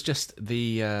 Well, it was just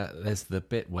there's the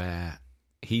bit where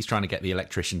he's trying to get the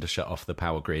electrician to shut off the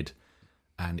power grid,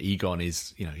 and Egon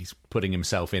is, he's putting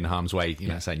himself in harm's way,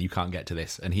 saying you can't get to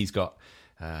this, and he's got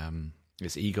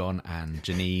it's Egon and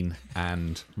Janine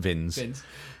and Vince.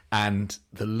 And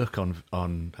the look on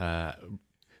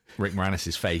Rick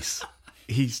Moranis' face.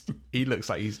 He looks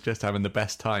like he's just having the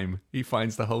best time. He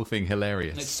finds the whole thing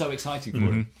hilarious. It's so exciting for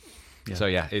him. Yeah. So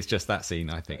yeah, it's just that scene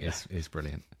I think is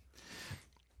brilliant.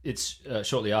 It's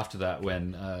shortly after that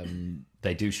when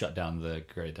they do shut down the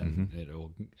grid and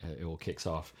it all kicks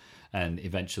off, and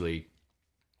eventually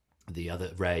the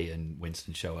other Ray and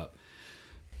Winston show up,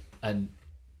 and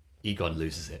Egon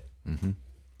loses it.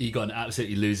 Egon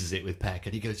absolutely loses it with Peck,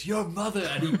 and he goes, "Your mother!"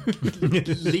 and he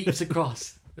leaps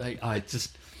across.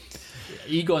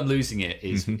 Egon losing it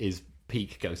is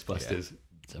peak Ghostbusters. Yeah.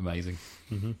 It's amazing.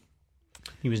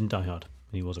 He was in Die Hard,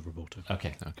 and he was a reporter.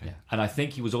 Okay. Yeah. And I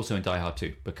think he was also in Die Hard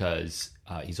 2 because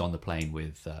he's on the plane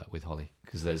with Holly,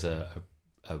 because there's a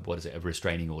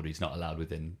restraining order. He's not allowed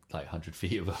within like 100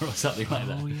 feet of her or something like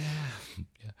that. Oh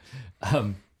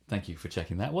yeah. Thank you for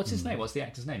checking that. What's his name? What's the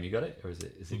actor's name? You got it, or is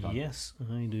it gone? Yes,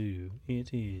 I do.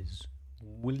 It is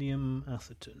William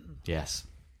Atherton. Yes.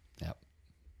 Yep.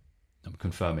 I'm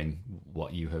confirming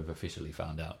what you have officially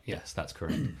found out. Yes, that's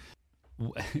correct.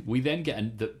 We then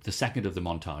get the second of the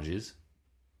montages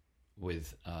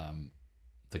with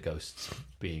the ghosts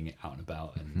being out and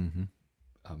about and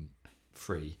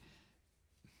free.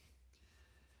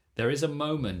 There is a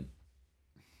moment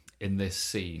in this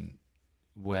scene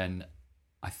when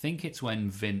I think it's when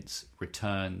Vince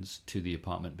returns to the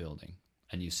apartment building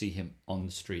and you see him on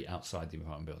the street outside the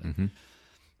apartment building.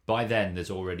 By then,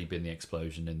 there's already been the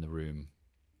explosion in the room.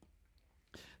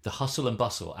 The hustle and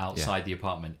bustle outside the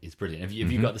apartment is brilliant. Have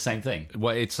you got the same thing?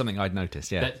 Well, it's something I'd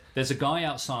noticed, yeah. There's a guy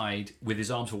outside with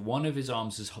his arms, one of his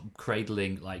arms is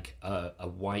cradling like a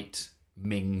white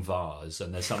Ming vase,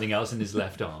 and there's something else in his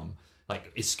left arm,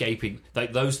 like escaping.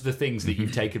 Like those are the things that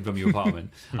you've taken from your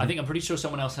apartment. I'm pretty sure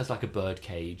someone else has like a bird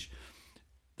cage.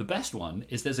 The best one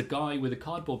is there's a guy with a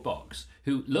cardboard box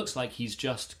who looks like he's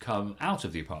just come out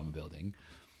of the apartment building.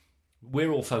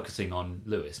 We're all focusing on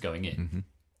Lewis going in.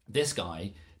 This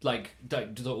guy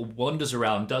wanders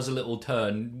around, does a little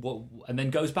turn, and then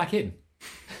goes back in.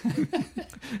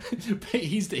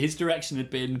 His direction had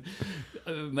been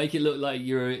make it look like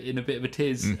you're in a bit of a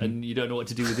tiz and you don't know what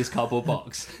to do with this cardboard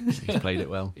box. He's played it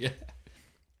well. Yeah.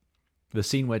 The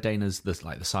scene where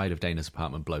the side of Dana's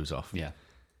apartment blows off. Yeah.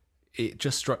 It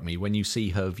just struck me when you see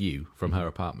her view from her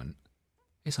apartment.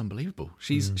 It's unbelievable.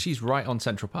 She's right on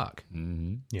Central Park.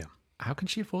 Yeah. How can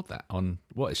she afford that? On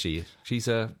what is she? She's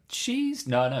a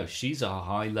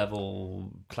high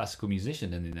level classical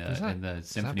musician in the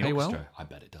symphony pay orchestra. well? I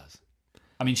bet it does.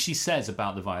 I mean, she says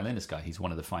about the violinist guy, he's one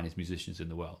of the finest musicians in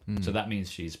the world. So that means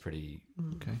she's pretty.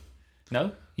 Okay.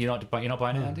 No, you're not buying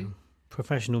it, Andy.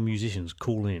 Professional musicians,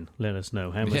 call in, let us know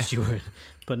how much you were.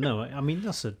 But no, I mean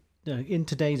that's in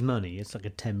today's money, it's like a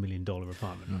 $10 million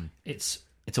apartment. Right? It's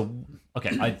a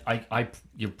okay. I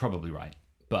you're probably right.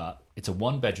 But it's a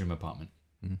 1-bedroom apartment.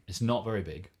 It's not very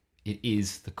big. It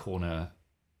is the corner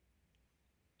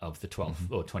of the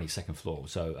 12th or 22nd floor.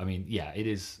 So, I mean, yeah, it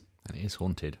is. And it is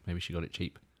haunted. Maybe she got it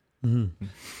cheap. And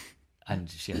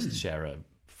she has to share a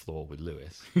floor with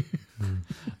Lewis.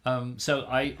 So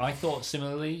I thought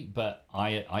similarly, but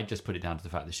I just put it down to the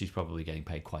fact that she's probably getting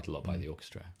paid quite a lot by the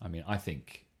orchestra. I mean, I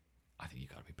think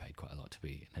you've got to be paid quite a lot to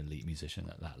be an elite musician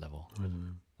at that level. I don't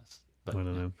know. I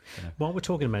don't know. While we're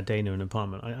talking about Dana and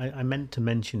apartment, I meant to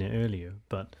mention it earlier,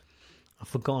 but I've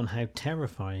forgotten how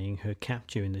terrifying her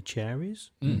capture in the chair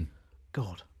is.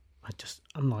 God,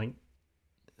 I'm like,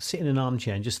 sit in an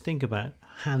armchair and just think about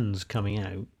hands coming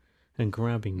out and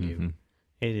grabbing you.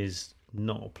 It is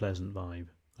not a pleasant vibe.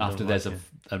 After there's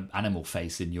an animal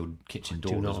face in your kitchen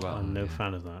door as well. I'm no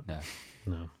fan of that.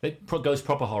 No. It goes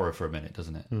proper horror for a minute,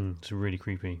 doesn't it? It's really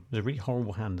creepy. There's a really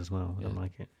horrible hand as well. I don't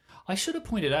like it. I should have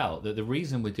pointed out that the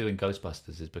reason we're doing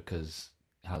Ghostbusters is because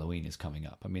Halloween is coming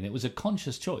up. I mean, it was a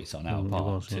conscious choice on our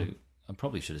part I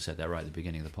probably should have said that right at the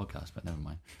beginning of the podcast, but never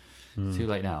mind. Too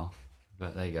late now.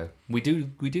 But there you go. We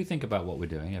do think about what we're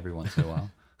doing every once in a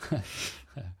while.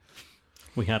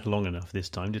 We had long enough this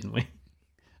time, didn't we?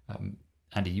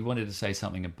 Andy, you wanted to say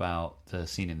something about the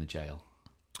scene in the jail.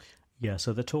 Yeah,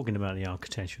 so they're talking about the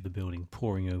architecture of the building,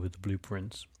 poring over the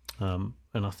blueprints. And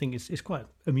I think it's quite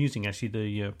amusing, actually.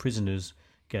 The prisoners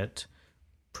get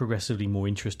progressively more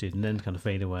interested and then kind of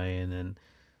fade away. And then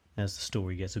as the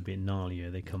story gets a bit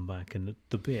gnarlier, they come back. And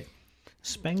the bit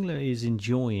Spengler is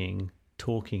enjoying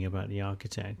talking about the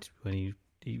architect when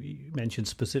he mentioned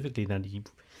specifically that he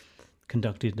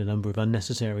conducted a number of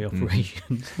unnecessary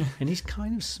operations. And he's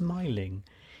kind of smiling.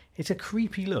 It's a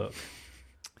creepy look.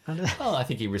 Well, I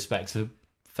think he respects a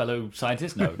fellow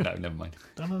scientist. No, never mind.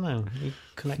 I don't know. He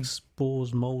collects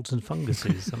spores, molds, and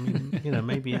funguses. I mean,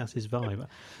 maybe that's his vibe.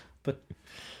 But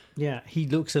yeah, he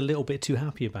looks a little bit too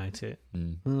happy about it. I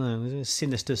don't know, there's a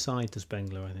sinister side to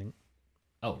Spengler, I think.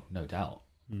 Oh, no doubt.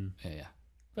 Yeah.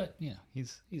 But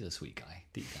he's a sweet guy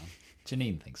deep down.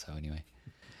 Janine thinks so, anyway.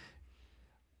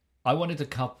 I wanted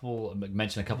to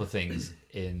mention a couple of things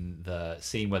in the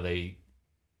scene where they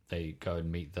go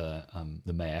and meet the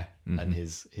mayor and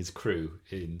his crew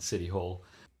in City Hall.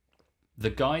 The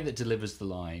guy that delivers the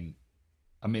line,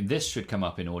 I mean, this should come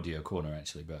up in Audio Corner,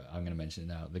 actually, but I'm going to mention it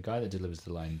now. The guy that delivers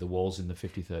the line, the walls in the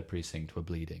 53rd Precinct were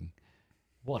bleeding.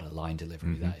 What a line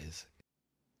delivery that is.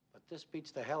 But this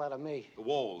beats the hell out of me. The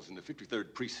walls in the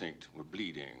 53rd precinct were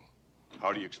bleeding.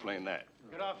 How do you explain that?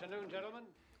 Good afternoon, gentlemen.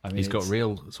 I mean, He's got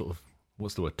real sort of,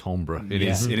 what's the word, timbre in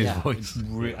his voice.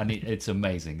 It's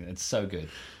amazing. It's so good.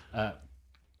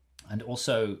 And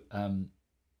also,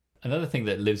 another thing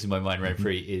that lives in my mind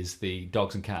rent-free is the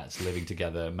dogs and cats living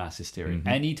together, mass hysteria.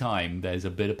 Anytime there's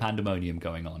a bit of pandemonium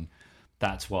going on,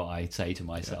 that's what I say to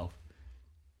myself.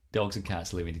 Dogs and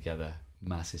cats living together,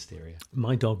 mass hysteria.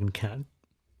 My dog and cat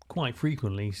quite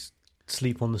frequently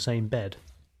sleep on the same bed.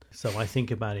 So I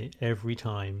think about it every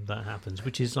time that happens,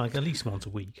 which is like at least once a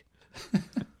week.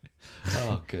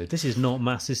 Oh, good. This is not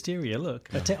mass hysteria. Look,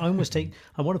 I want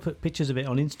to put pictures of it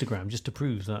on Instagram just to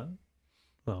prove that,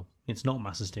 well, it's not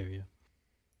mass hysteria.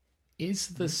 Is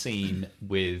the scene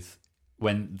with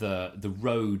when the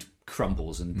road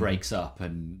crumbles and breaks up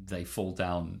and they fall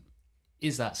down,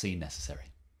 is that scene necessary?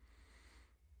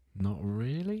 Not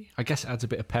really. I guess it adds a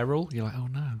bit of peril. You're like, oh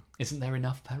no. Isn't there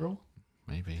enough peril?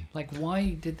 Maybe. Like, why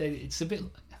did they... It's a bit...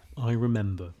 I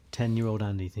remember 10-year-old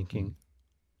Andy thinking,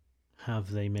 have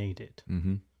they made it?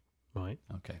 Mm-hmm. Right?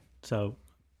 Okay. So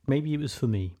maybe it was for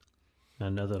me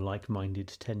and other like-minded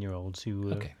 10-year-olds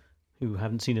who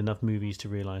haven't seen enough movies to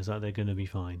realise that they're going to be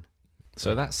fine.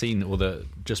 So that scene, or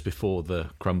just before the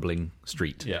crumbling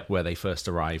street, where they first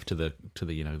arrive to the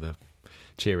the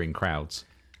cheering crowds,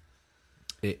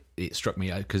 it struck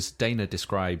me because Dana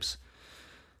describes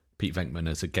Pete Venkman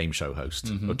as a game show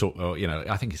host,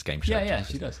 I think it's game show. Yeah,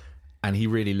 she does. And he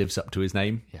really lives up to his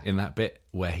name in that bit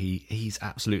where he's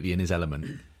absolutely in his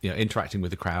element. Interacting with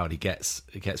the crowd, he gets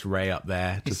Ray up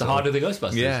there. It's the heart of the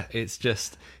Ghostbusters. Yeah, it's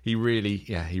just he really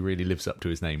lives up to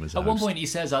his name as a host. At one point he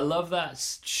says, "I love that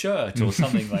shirt" or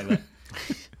something like that.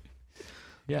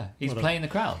 Yeah, he's playing the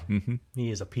crowd. Mm-hmm.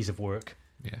 He is a piece of work.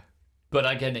 Yeah. But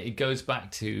again, it goes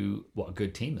back to what a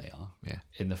good team they are. Yeah.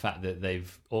 In the fact that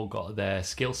they've all got their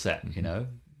skill set,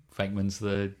 Venkman's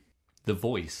the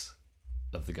voice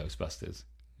of the Ghostbusters.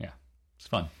 Yeah. It's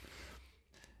fun.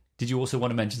 Did you also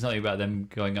want to mention something about them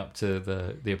going up to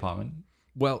the apartment?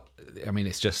 Well, I mean,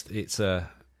 I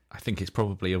think it's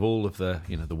probably of all of the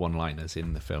the one-liners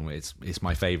in the film, it's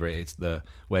my favourite. It's the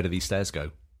where do these stairs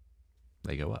go?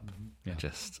 They go up.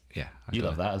 Yeah. You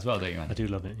love that as well, don't you, Andy? I do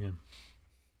love it, yeah.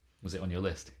 Was it on your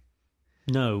list?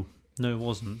 No, it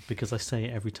wasn't, because I say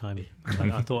it every time.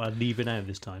 I thought I'd leave it out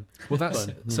this time. Well, that's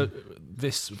so.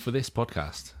 For this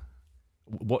podcast,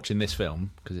 watching this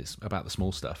film, because it's about the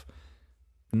small stuff.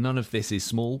 None of this is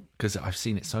small, because I've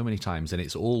seen it so many times, and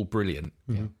it's all brilliant.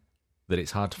 That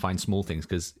it's hard to find small things,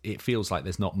 because it feels like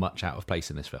there's not much out of place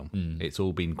in this film. It's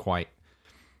all been quite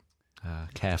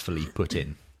carefully put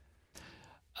in.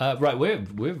 Right,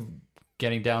 we're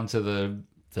getting down to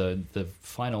the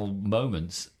final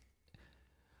moments.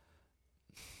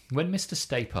 When Mr.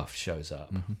 Stay Puft shows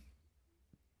up,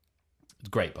 it's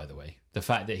great, by the way. The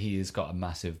fact that he has got a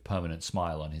massive permanent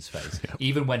smile on his face,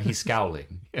 even when he's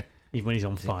scowling. Even when he's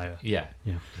on fire. Yeah,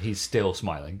 he's still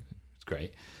smiling. It's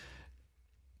great.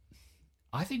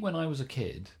 I think when I was a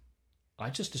kid, I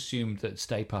just assumed that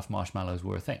Stay Puft marshmallows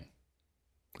were a thing.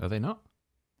 Are they not?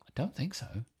 I don't think so.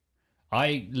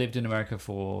 I lived in America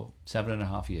for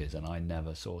 7.5 years, and I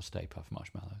never saw Stay Puft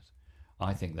marshmallows.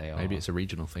 I think they are... Maybe it's a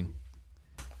regional thing.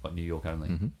 What, New York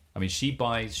only? I mean, she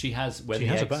has when She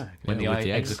the has a eggs, bag. when Yeah, with the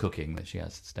the eggs eggs. are cooking, that she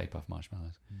has Stay Puft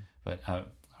marshmallows. But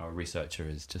our researcher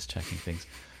is just checking things.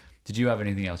 Did you have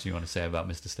anything else you want to say about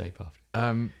Mr. Stay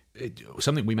Puft?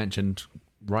 Something we mentioned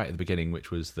right at the beginning,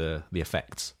 which was the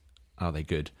effects. Are they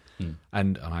good?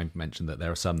 And I mentioned that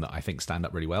there are some that I think stand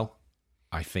up really well.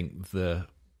 I think the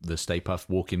Stay Puft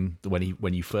walking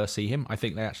when you first see him, I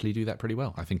think they actually do that pretty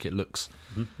well. I think it looks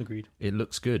Agreed. it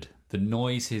looks good. The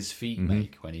noise his feet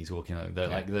make when he's walking out,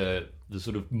 like the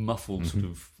sort of muffled sort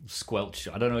of squelch.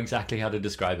 I don't know exactly how to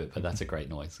describe it, but that's a great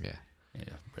noise. Yeah,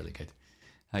 really good.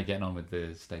 How you getting on with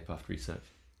the Stay Puft research?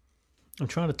 I'm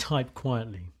trying to type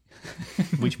quietly,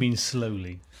 which means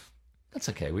slowly. That's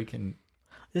okay. We can.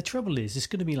 The trouble is, it's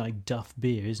going to be like Duff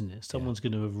beer, isn't it? Someone's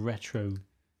going to have retro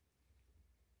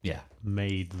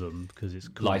made them because it's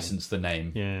cool. License the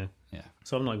name. Yeah. Yeah.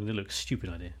 So I'm not going to look stupid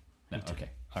idea. No, okay.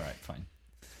 All right. Fine.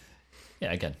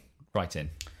 Yeah. Again, write in.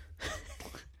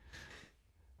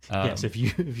 Yes, if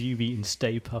you've eaten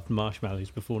Stay Puft marshmallows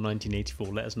before 1984,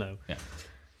 let us know. Yeah.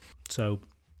 So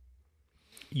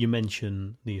you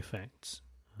mention the effects.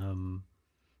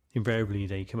 Invariably,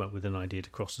 they come up with an idea to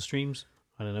cross the streams.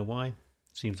 I don't know why.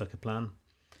 Seems like a plan.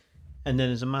 And then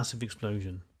there's a massive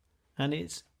explosion, and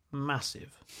it's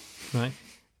massive, right?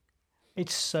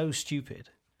 It's so stupid.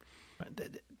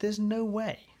 Right? There's no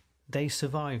way they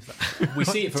survive that. We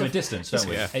see it from a distance, don't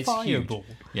we? It's It's fireball.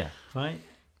 huge. Yeah. Right?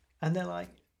 And they're like,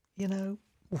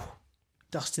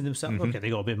 dusting themselves. Okay, they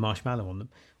got a bit of marshmallow on them.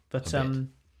 But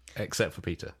Except for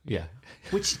Peter. Yeah.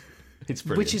 which It's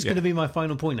brilliant. which is going to be my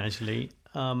final point actually,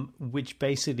 which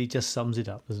basically just sums it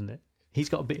up, doesn't it? He's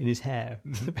got a bit in his hair.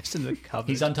 The rest of them are covered.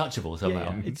 He's untouchable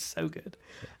somehow. Yeah, it's so good.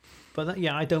 But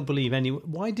I don't believe any.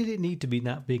 Why did it need to be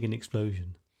that big an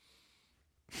explosion?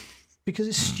 Because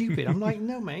it's stupid. I'm like,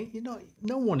 no, mate, you're not.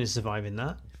 No one is surviving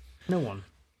that. No one.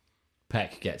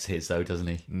 Peck gets his though, doesn't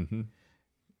he? Mm-hmm.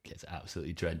 Gets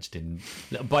absolutely drenched in.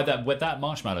 By that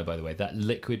marshmallow, by the way, that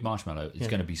liquid marshmallow is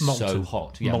going to be so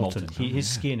hot. Yeah, molten. His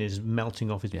skin is melting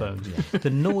off his bones. Yeah.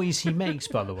 The noise he makes,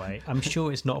 by the way, I'm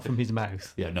sure it's not from his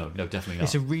mouth. Yeah, no, definitely not.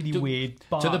 It's a really weird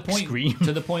bark scream.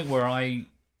 To the point where I,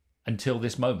 until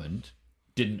this moment,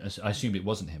 I assumed it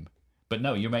wasn't him. But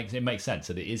no, it makes sense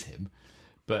that it is him.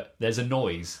 But there's a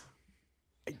noise.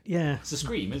 Yeah, it's a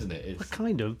scream, isn't it? It's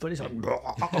kind of, but it's like.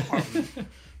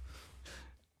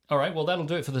 All right, well, that'll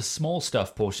do it for the small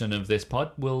stuff portion of this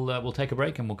pod. We'll take a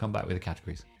break and we'll come back with the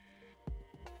categories.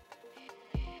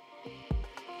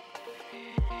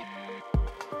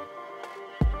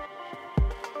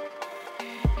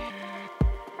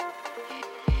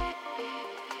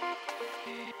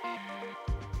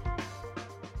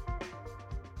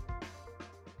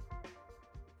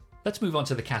 Let's move on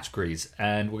to the categories,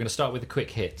 and we're going to start with the quick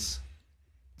hits.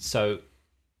 So,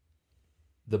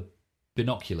 the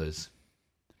binoculars.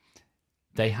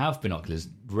 They have binoculars.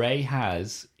 Ray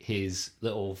has his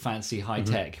little fancy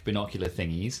high-tech binocular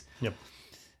thingies. Yep.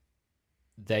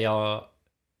 They are...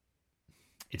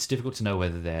 It's difficult to know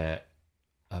whether they're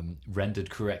rendered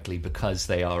correctly because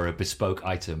they are a bespoke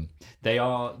item. They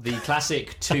are the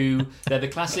classic two... They're the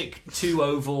classic two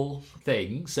oval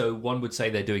thing. So one would say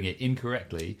they're doing it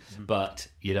incorrectly, but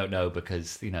you don't know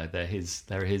because, they're his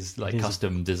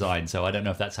custom design. So I don't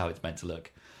know if that's how it's meant to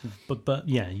look. But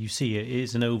yeah, you see it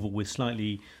is an oval with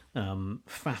slightly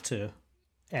fatter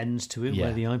ends to it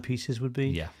where the eyepieces would be.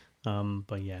 Yeah.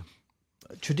 But yeah,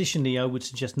 traditionally I would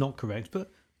suggest not correct,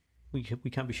 but we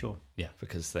can't be sure. Yeah,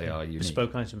 because they are unique.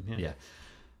 Bespoke item. Yeah.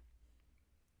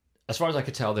 As far as I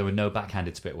could tell, there were no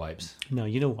backhanded spit wipes. No,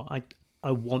 you know what?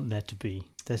 I want there to be.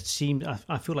 There seemed.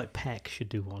 I feel like Peck should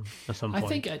do one at some point. I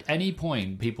think at any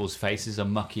point people's faces are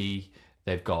mucky.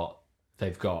 They've got.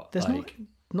 There's like,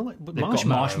 not they've got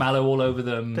marshmallow all over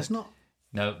them. There's not.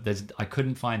 No, I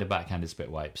couldn't find a backhanded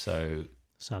spit wipe, so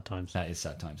sad times. That is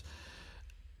sad times.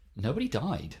 Nobody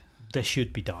died. There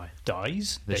should be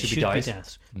dies. There should be dies.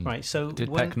 Deaths. Right. So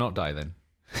did Peck not die then?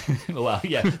 Well,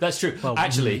 yeah, that's true.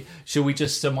 Actually, shall we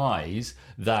just surmise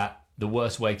that the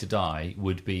worst way to die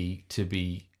would be to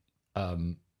be not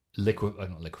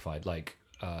liquefied, like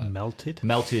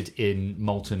melted in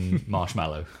molten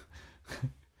marshmallow?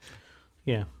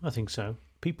 Yeah, I think so.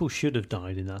 People should have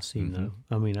died in that scene, though.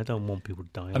 I mean, I don't want people to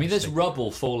die. I mean, there's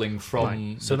rubble falling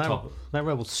from so the top. That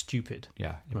rubble's stupid.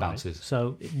 Yeah, it bounces.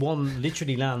 So one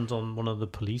literally lands on one of the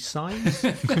police signs.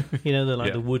 They're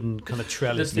like the wooden kind of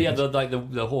trellis.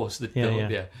 The horse.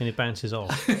 And it bounces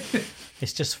off.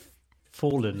 It's just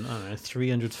fallen, I don't know,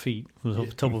 300 feet from the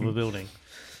top of a building.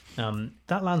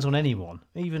 That lands on anyone,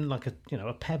 even like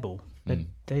a pebble.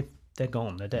 They're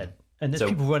gone. They're dead. And there's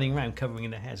people running around covering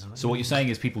their heads. So what you're saying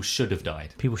is people should have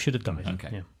died? People should have died. Okay.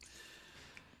 Yeah.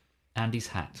 Andy's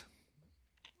hat.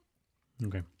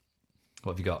 Okay.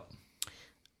 What have you got?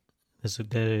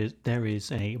 There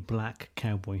is a black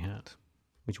cowboy hat,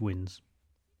 which wins.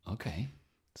 Okay.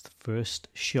 It's the first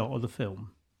shot of the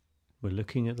film. We're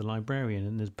looking at the librarian,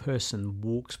 and the person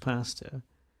walks past her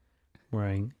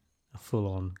wearing a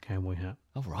full-on cowboy hat.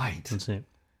 All right. That's it.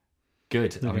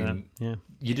 Good. Look I at mean, that. Yeah.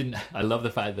 you didn't. I love the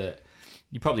fact that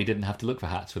you probably didn't have to look for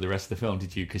hats for the rest of the film,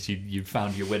 did you? Because you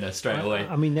found your winner straight away.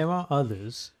 I mean, there are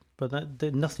others, but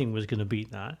nothing was going to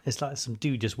beat that. It's like some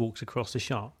dude just walks across the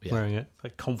shop wearing it,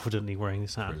 like confidently wearing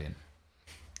this hat. Brilliant.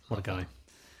 What a guy.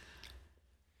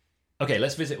 Okay,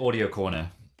 let's visit Audio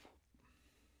Corner.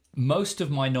 Most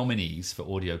of my nominees for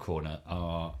Audio Corner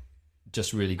are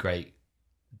just really great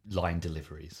line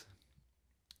deliveries.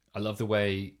 I love the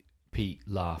way Pete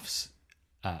laughs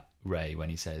at Ray when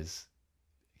he says,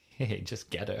 "Hey, just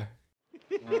get her."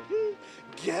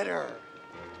 Get her.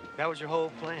 That was your whole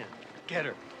plan. Get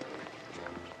her.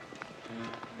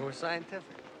 More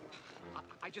scientific.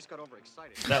 I just got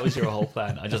overexcited. That was your whole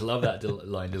plan. I just love that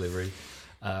line delivery.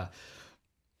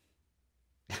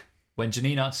 When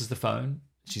Janine answers the phone,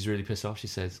 she's really pissed off. She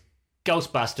says,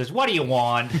 "Ghostbusters, what do you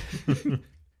want?"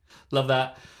 Love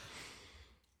that.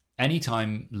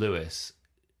 Anytime Lewis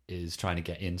is trying to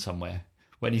get in somewhere,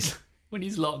 when he's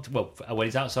locked, well, when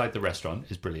he's outside the restaurant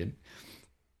is brilliant.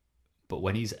 But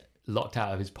when he's locked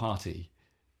out of his party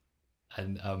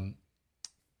and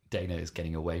Dana is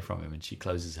getting away from him and she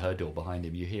closes her door behind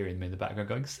him, you hear him in the background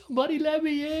going, "Somebody let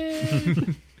me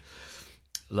in."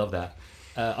 Love that.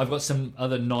 I've got some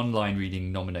other non-line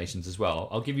reading nominations as well.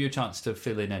 I'll give you a chance to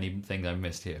fill in anything I've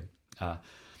missed here.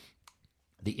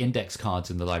 The index cards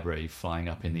in the library flying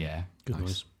up in the air. Good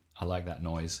noise. I like that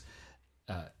noise.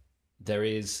 There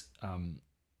is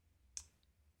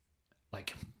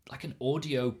like an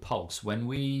audio pulse when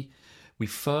we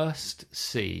first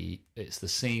see, it's the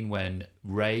scene when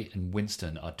Ray and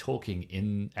Winston are talking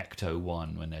in Ecto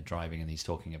 1 when they're driving, and he's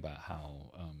talking about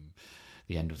how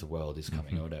the end of the world is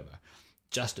coming or whatever.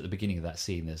 Just at the beginning of that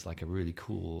scene, there's like a really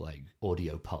cool like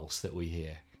audio pulse that we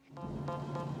hear.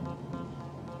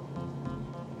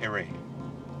 Hey, Ray,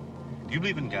 do you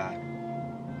believe in God?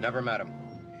 Never met him.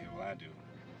 Yeah, well, I do.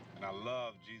 And I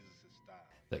love Jesus' style.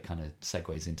 That kind of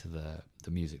segues into the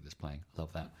music that's playing.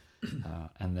 Love that.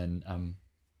 And then,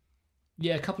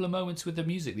 a couple of moments with the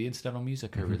music, the incidental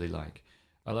music I really like.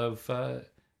 I love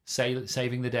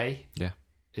Saving the Day. Yeah.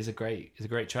 Is a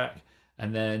great track.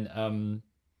 And then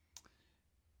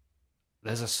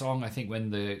there's a song, I think,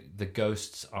 when the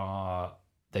ghosts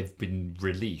they've been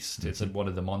released. It's one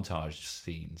of the montage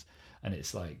scenes, and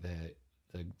it's like the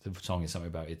song is something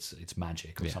about it's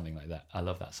magic or something like that. I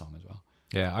love that song as well.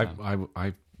 Yeah,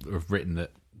 I've written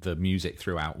that the music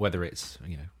throughout, whether it's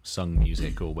sung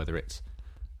music or whether it's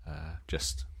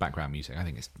just background music, I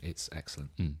think it's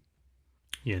excellent.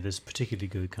 Yeah, there's particularly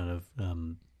good kind of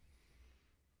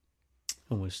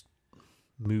almost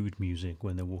mood music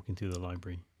when they're walking through the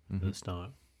library at the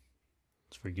start.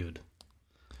 It's very good.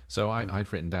 So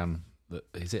I'd written down that,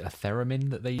 is it a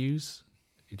theremin that they use?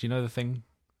 Do you know the thing?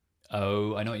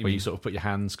 Oh, I know what you Where mean. you sort of put your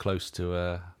hands close to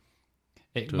a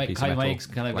It to a piece of metal, makes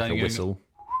kind of like a whistle.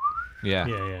 Yeah.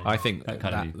 Yeah. I think That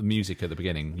kind of- the music at the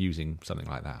beginning, using something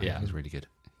like that, I think is really good.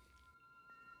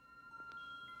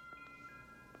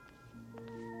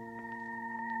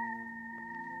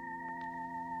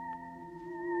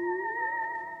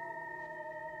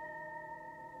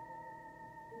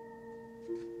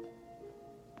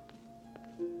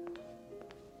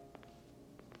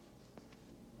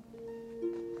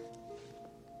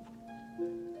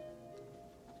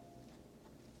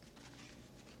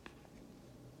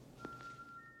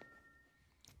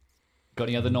 Got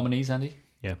any other nominees, Andy?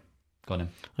 Yeah. Got him.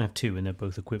 I have two, and they're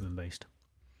both equipment based.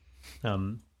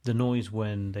 The noise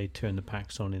when they turn the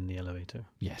packs on in the elevator.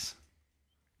 Yes.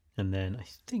 And then I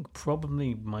think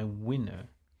probably my winner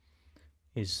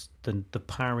is the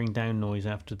powering down noise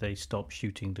after they stop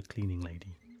shooting the cleaning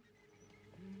lady.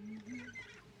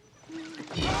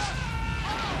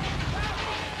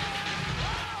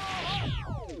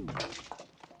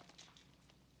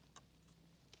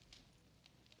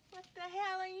 What the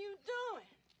hell are you doing?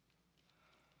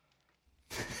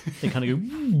 They kind of go,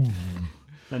 "Ooh."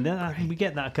 And then we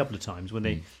get that a couple of times when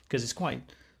they, because it's quite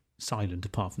silent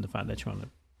apart from the fact they're trying to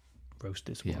roast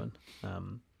this woman.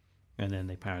 And then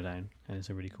they power down, and it's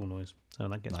a really cool noise. So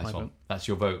that gets Nice my one. vote. That's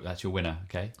your vote. That's your winner.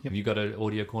 Okay. Have you got an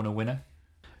Audio Corner winner?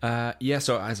 Yeah,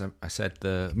 so as I said,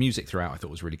 the music throughout I thought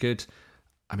was really good.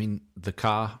 I mean, the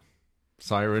car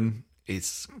siren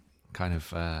is kind of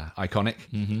iconic.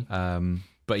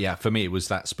 But yeah, for me, it was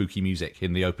that spooky music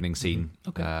in the opening scene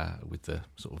with the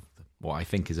sort of what I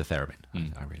think is a theremin.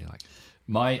 I really like.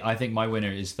 I think my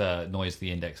winner is the noise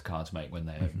the index cards make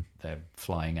when they're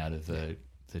flying out of the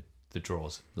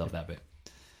drawers. Love that bit.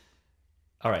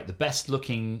 All right, the best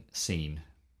looking scene.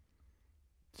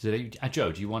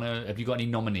 Joe, have you got any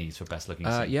nominees for best looking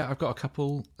scene? Yeah, I've got a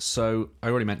couple. So I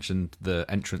already mentioned the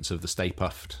entrance of the Stay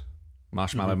Puft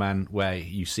Marshmallow Man, where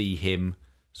you see him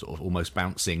sort of almost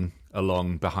bouncing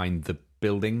along behind the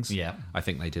buildings. Yeah. I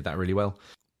think they did that really well.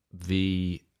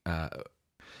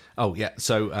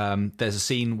 So there's a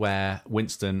scene where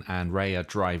Winston and Ray are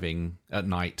driving at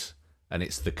night, and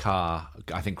it's the car,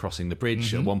 I think, crossing the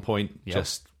bridge at one point. Yep.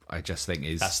 I just think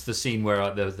is... That's the scene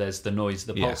where there's the noise,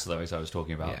 the pulse, though, as I was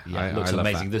talking about. Yeah, It looks I love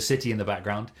amazing. that. The city in the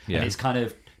background. Yeah. And it's kind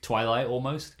of Twilight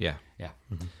almost. Yeah. Yeah.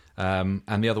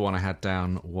 And the other one I had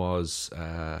down was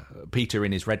Peter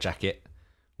in his red jacket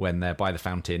when they're by the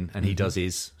fountain, and he does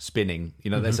his spinning.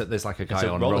 You know, there's like a guy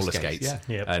on roller skates, yeah.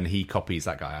 Yep. and he copies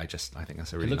that guy. I think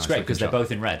that's a really It looks nice great looking because they're shot.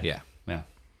 both in red. Yeah. Yeah.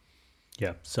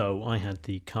 Yeah, so I had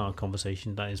the car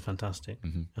conversation. That is fantastic.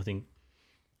 I think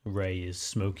Ray is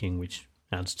smoking, which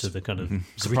adds to the kind of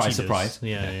Surprise, grittiness. surprise.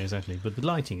 Yeah, exactly. But the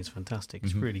lighting is fantastic.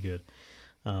 It's really good,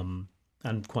 and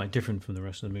quite different from the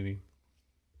rest of the movie.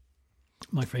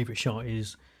 My favourite shot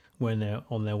is when they're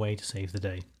on their way to save the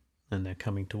day, and they're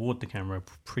coming toward the camera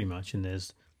pretty much, and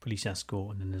there's police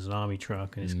escort, and then there's an army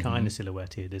truck, and it's kind of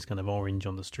silhouetted. There's kind of orange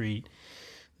on the street.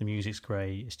 The music's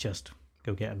great. It's just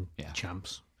go get them,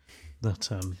 champs.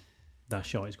 That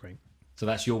shot is great. So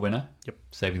that's your winner. Yep.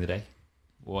 Saving the day.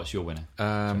 What's your winner?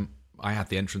 I had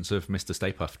the entrance of Mr.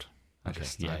 Stay Puft. I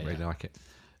really like it.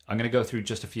 I'm going to go through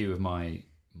just a few of my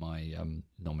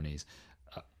nominees.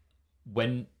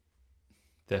 When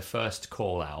their first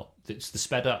call out, it's the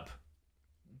sped up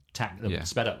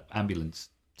ambulance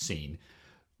scene.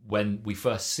 When we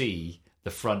first see the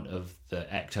front of the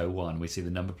Ecto 1, we see the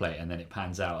number plate, and then it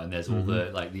pans out, and there's all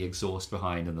the exhaust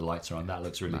behind, and the lights are on. That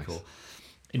looks really cool.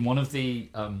 In one of the,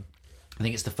 I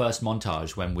think it's the first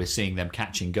montage when we're seeing them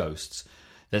catching ghosts.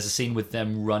 There's a scene with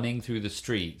them running through the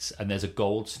streets, and there's a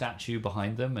gold statue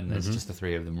behind them, and there's just the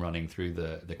three of them running through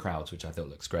the crowds, which I thought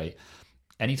looks great.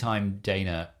 Anytime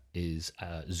Dana is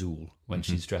Zool, when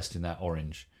she's dressed in that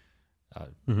orange,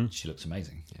 she looks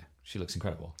amazing. Yeah, she looks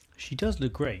incredible. She does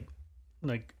look great.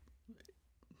 Like,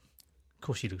 of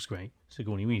course she looks great,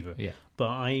 Sigourney Weaver. Yeah.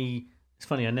 But it's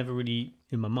funny, I never really,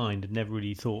 in my mind, had never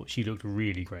really thought she looked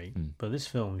really great. But this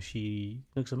film, she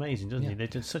looks amazing, doesn't she? They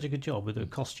did such a good job with her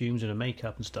costumes and her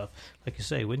makeup and stuff. Like you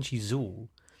say, when she's Zool,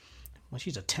 well,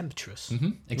 she's a temptress.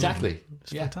 Exactly.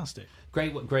 It's fantastic.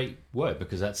 Great word,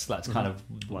 because that's kind of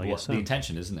what the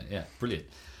intention, isn't it? Yeah, brilliant.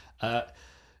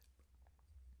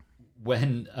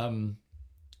 When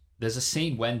there's a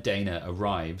scene when Dana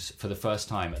arrives for the first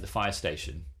time at the fire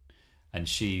station, and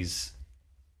she's,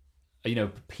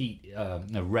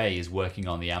 Ray is working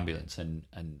on the ambulance,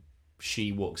 and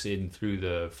she walks in through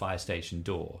the fire station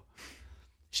door.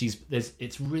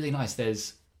 It's really nice.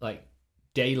 There's like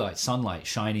daylight, sunlight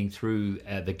shining through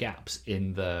the gaps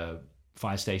in the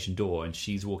fire station door, and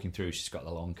she's walking through. She's got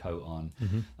the long coat on.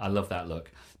 I love that look.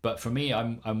 But for me,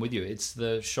 I'm with you. It's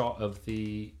the shot of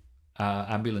the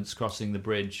ambulance crossing the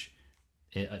bridge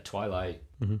at twilight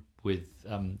with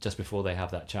just before they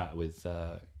have that chat with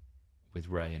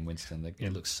Ray and Winston.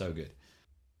 It looks so good.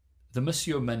 The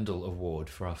Monsieur Mendel Award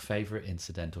for our favourite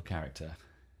incidental character.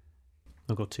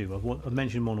 I've got two. I've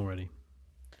mentioned one already,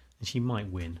 and she might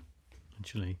win,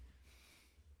 actually.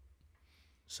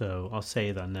 So I'll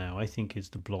say that now. I think it's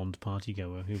the blonde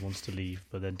partygoer who wants to leave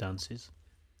but then dances.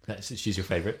 She's your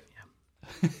favourite?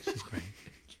 Yeah. She's great.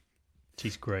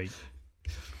 She's great.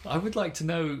 I would like to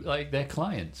know, like, their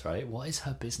clients, right? What is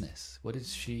her business? What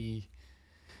is she...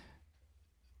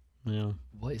 Yeah.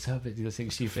 What is her business? Do you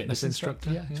think she's a fitness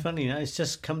instructor? Yeah. It's funny, it's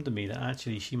just come to me that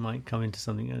actually she might come into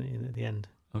something at the end.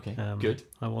 Okay, good.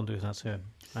 I wonder if that's her.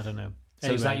 I don't know.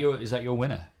 So anyway, is that your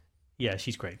winner? Yeah,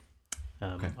 she's great.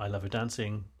 I love her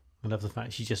dancing. I love the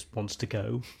fact she just wants to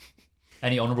go.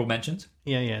 Any honourable mentions?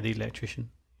 Yeah, the electrician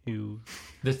who...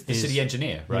 The city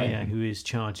engineer, right? Yeah, who is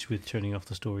charged with turning off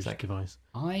the storage device.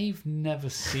 I've never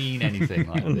seen anything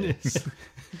like this.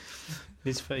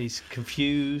 His face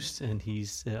confused, and he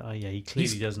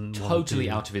clearly doesn't want totally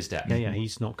out of his depth. Yeah,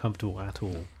 he's not comfortable at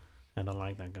all, and I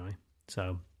like that guy.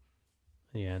 So,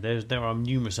 yeah, there are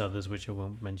numerous others which I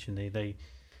won't mention. They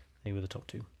were the top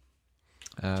two.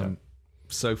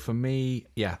 So for me,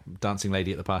 dancing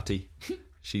lady at the party,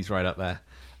 she's right up there.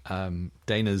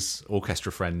 Dana's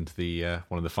orchestra friend, the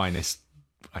one of the finest.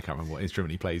 I can't remember what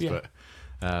instrument he plays, but.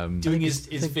 Doing his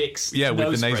Vicks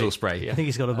with the nasal spray. Yeah. I think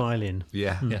he's got a violin.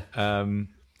 Yeah.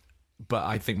 But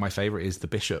I think my favourite is the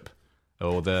bishop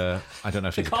or I don't know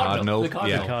if it's Cardinal. Cardinal. The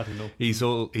Cardinal. Yeah,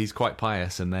 Cardinal. he's quite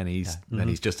pious, and then he's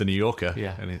just a New Yorker.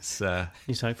 Yeah. And it's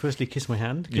He's like, firstly, kiss my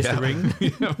hand, kiss the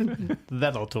ring,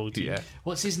 then I'll talk to you. yeah.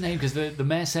 What's his name? Because the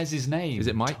mayor says his name. Is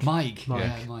it Mike? Mike. Mike.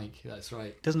 Yeah, Mike. That's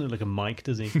right. Doesn't look like a mic,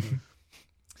 does he?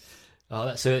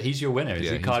 Oh, so he's your winner, is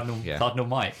Yeah, he? he's- Cardinal, yeah. Cardinal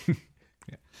Mike.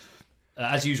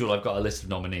 As usual, I've got a list of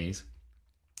nominees.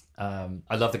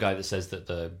 I love the guy that says that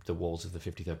the walls of the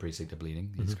 53rd precinct are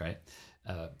bleeding. He's great.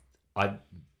 I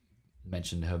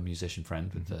mentioned her musician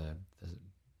friend with the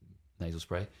nasal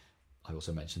spray. I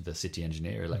also mentioned the city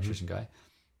engineer, electrician guy.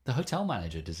 The hotel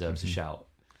manager deserves a shout.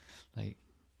 Like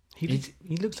He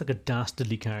looks like a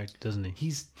dastardly character, doesn't he?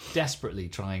 he's desperately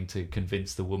trying to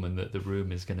convince the woman that the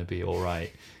room is going to be all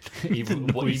right, even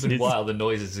while the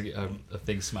noises of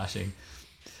things smashing.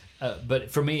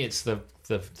 But for me, it's the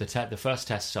first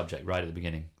test subject right at the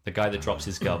beginning. The guy that drops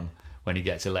his gum when he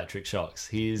gets electric shocks.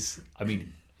 He is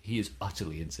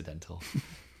utterly incidental,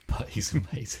 but he's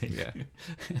amazing. Yeah.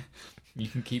 You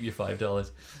can keep your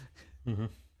 $5.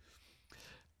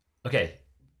 Okay,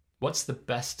 what's the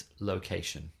best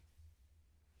location?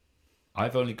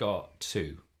 I've only got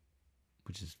 2,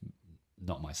 which is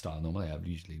not my style. Normally, I have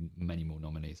usually many more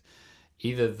nominees.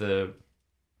 Either the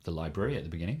library at the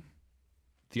beginning,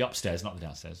 the upstairs, not the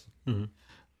downstairs,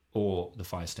 or the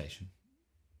fire station.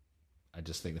 I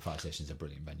just think the fire station is a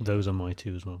brilliant venue. Those are my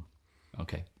 2 as well.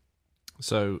 Okay.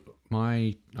 So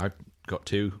I've got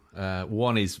 2.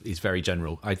 One is very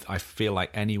general. I feel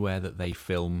like anywhere that they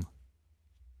film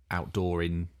outdoor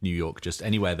in New York, just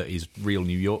anywhere that is real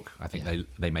New York, I think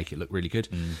they make it look really good.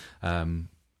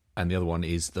 And the other one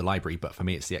is the library, but for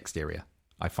me it's the exterior.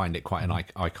 I find it quite an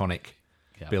iconic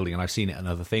building, and I've seen it in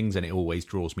other things, and it always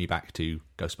draws me back to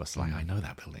Ghostbusters. Like, I know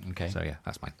that building. Okay. So yeah,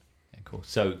 that's mine. Yeah, cool.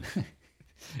 So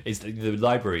is the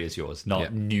library is yours,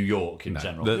 not New York in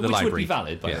general, the which would be library.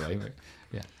 valid, by the way.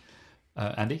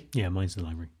 Yeah. Andy? Yeah, mine's the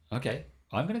library. Okay.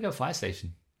 I'm going to go fire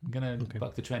station. I'm going to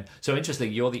buck the trend. So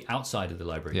interesting, you're the outside of the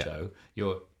library, Yeah. Joe.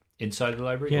 You're inside of the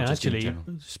library? Yeah, or just in actually, general?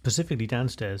 specifically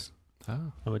downstairs.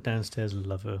 Oh. I'm a downstairs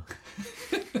lover.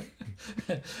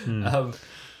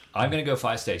 I'm going to go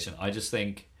fire station. I just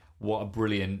think what a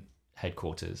brilliant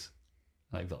headquarters.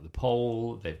 They've got the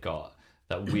pole. They've got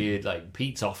that weird, like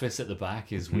Pete's office at the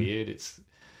back is weird. It's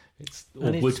all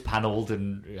And wood panelled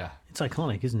and yeah. It's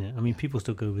iconic, isn't it? I mean, people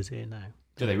still go visit it now.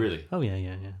 Do they really? Oh, yeah.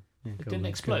 It Go didn't and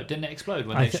explode. go. Didn't it explode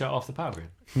when I they thi- shut off the power grid?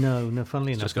 No,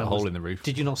 funnily enough. Just got a that hole was- in the roof.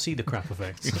 Did you not see the crap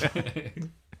effects?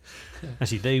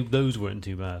 Actually, those weren't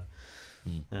too bad.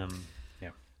 Yeah.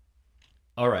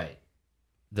 All right.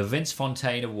 The Vince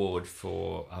Fontaine Award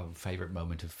for our favourite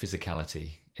moment of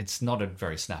physicality. It's not a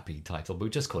very snappy title, but we'll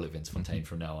just call it Vince Fontaine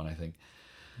from now on, I think.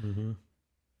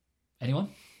 Anyone?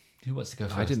 Who wants to go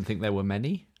first? I didn't think there were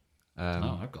many.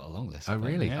 I've got a long list. Oh,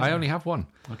 really? Yeah. I only have one.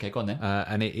 Okay, go on then.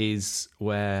 And it is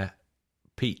where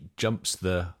Pete jumps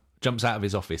out of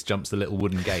his office, jumps the little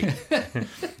wooden gate,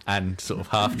 and sort of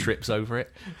half trips over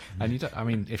it. And you don't. I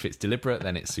mean, if it's deliberate,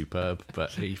 then it's superb.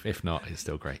 But if not, it's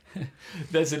still great.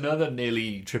 There's another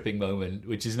nearly tripping moment,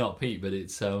 which is not Pete, but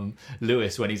it's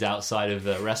Lewis when he's outside of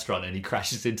the restaurant and he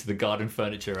crashes into the garden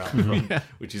furniture out the front,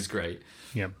 which is great.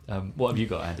 Yeah. What have you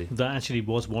got, Andy? That actually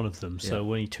was one of them. So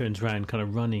when he turns around, kind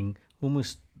of running,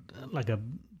 almost like a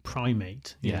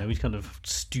primate, you know, he's kind of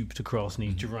stooped across and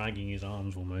he's dragging his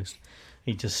arms almost.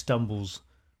 He just stumbles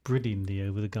brilliantly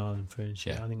over the garden furniture.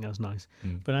 Yeah. I think that's nice.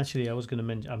 But actually, I was going to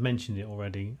mention, I've mentioned it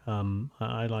already.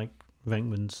 I like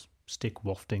Venkman's stick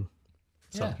wafting,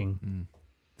 sucking.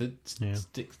 The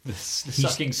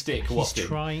sucking stick He's wafting.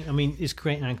 trying. I mean, it's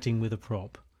great acting with a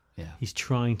prop. Yeah. He's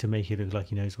trying to make it look like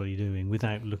he knows what he's doing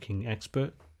without looking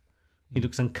expert. He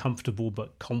looks uncomfortable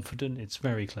but confident. It's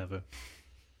very clever.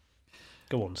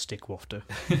 Go on, stick wafter.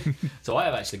 So I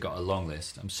have actually got a long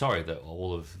list. I'm sorry that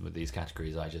all of these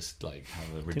categories I just like have a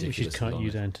I think we ridiculous. should cut long you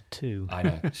list. down to 2. I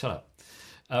know. Shut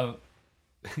up.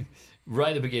 Right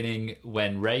at the beginning,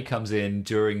 when Ray comes in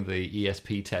during the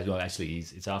ESP test, well, actually,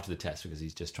 it's after the test because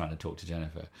he's just trying to talk to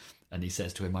Jennifer, and he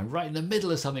says to him, "I'm right in the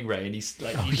middle of something, Ray," and he's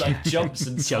like, jumps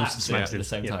and slaps him at the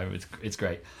same time. It's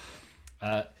great.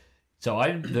 So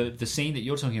the scene that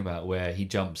you're talking about where he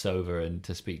jumps over and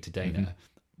to speak to Dana,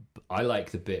 I like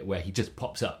the bit where he just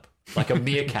pops up like a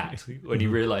meerkat when he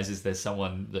realizes there's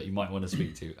someone that you might want to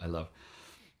speak to. I love.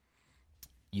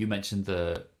 You mentioned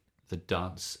the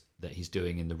dance that he's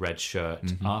doing in the red shirt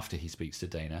after he speaks to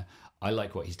Dana. I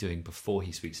like what he's doing before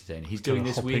he speaks to Dana. He's doing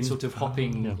this weird sort of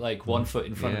hopping, like one foot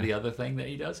in front of the other thing that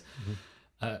he does.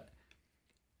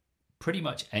 Pretty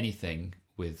much anything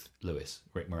with Lewis,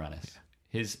 Rick Moranis.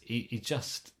 He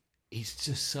just he's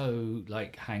just so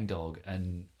like hangdog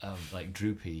and like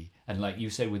droopy, and like you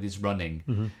say with his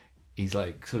running, he's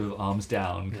like sort of arms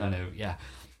down, kind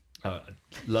of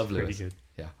love Lewis. Pretty good.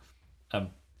 Yeah.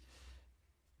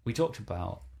 We talked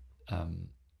about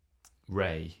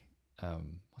Ray.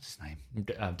 What's his name?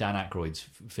 Dan Aykroyd's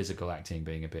physical acting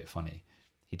being a bit funny.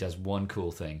 He does one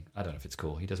cool thing. I don't know if it's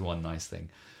cool. He does one nice thing.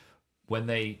 When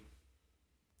they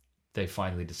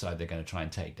finally decide they're going to try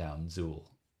and take down Zool,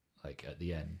 like at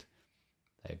the end,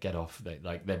 they get off.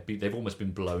 They've almost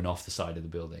been blown off the side of the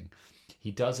building. He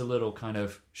does a little kind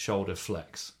of shoulder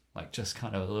flex, like just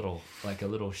kind of a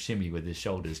little shimmy with his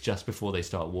shoulders just before they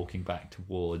start walking back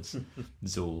towards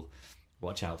Zool.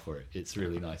 Watch out for it. It's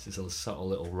really nice. It's a subtle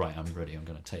little, right, I'm ready. I'm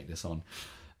going to take this on.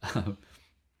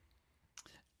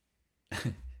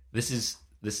 This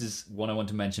is one I want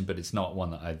to mention, but it's not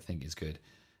one that I think is good.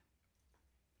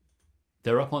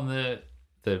 They're up on the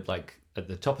like at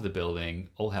the top of the building.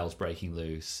 All hell's breaking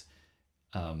loose.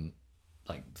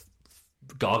 Like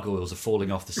gargoyles are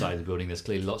falling off the side of the building. There's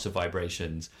clearly lots of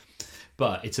vibrations,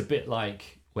 but it's a bit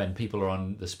like when people are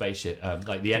on the spaceship,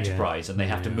 like the Enterprise, and they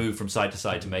have to move from side to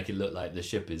side to make it look like the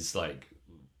ship is like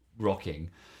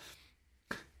rocking.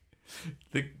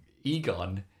 The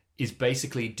Egon is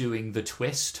basically doing the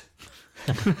twist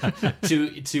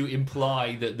to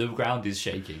imply that the ground is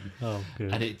shaking. Oh,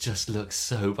 good. And it just looks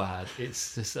so bad.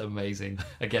 It's just amazing.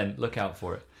 Again, look out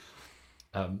for it.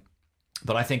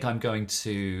 But I think I'm going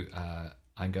to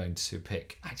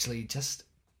pick actually just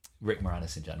Rick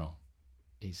Moranis in general.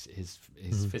 His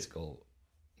physical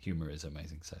humor is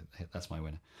amazing. So that's my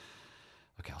winner.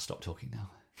 Okay, I'll stop talking now.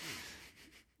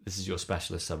 This is your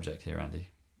specialist subject here, Andy.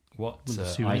 What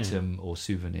item or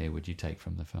souvenir would you take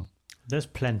from the film? There's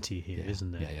plenty here,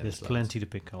 isn't there? Yeah, there's plenty to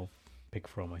pick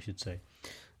from, I should say.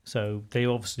 So they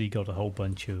obviously got a whole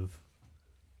bunch of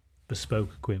bespoke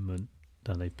equipment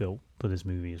that they built for this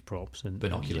movie as props, and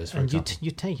binoculars. For and example.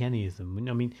 you take any of them.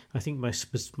 I mean, I think my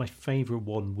favourite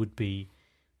one would be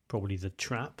probably the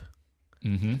trap.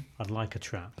 Mm-hmm. I'd like a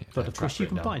trap, Yeah, but of course you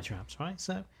can down. buy traps, right?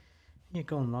 So you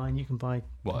go online, you can buy.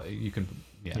 Well, you can.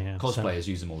 Yeah, Yeah, cosplayers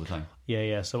use them all the time.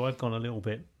 Yeah. So I've gone a little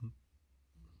bit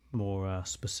more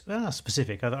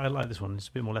specific. I like this one. It's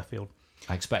a bit more left field.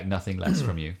 I expect nothing less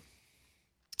from you.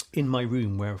 In my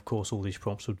room, where of course all these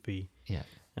props would be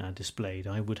displayed,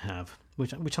 I would have,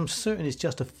 which I'm certain is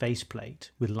just a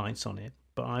faceplate with lights on it,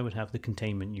 but I would have the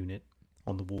containment unit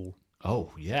on the wall.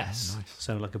 Oh yes, Nice.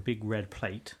 So like a big red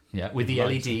plate. yeah, with the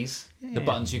Lights. LEDs, Yeah. the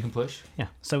buttons you can push, Yeah.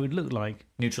 So it would look like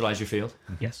neutralize your field.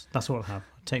 yes, that's what I'll have.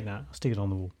 I'll take that. I'll stick it on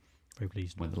the wall. Very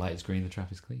pleased. When the light is green, the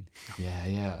trap is clean.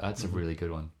 Yeah, that's a really good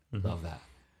one. Love that.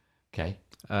 Okay,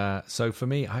 So for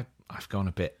me, I've gone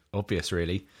a bit obvious,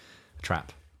 really.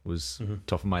 Trap was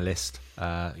top of my list.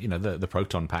 The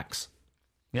proton packs.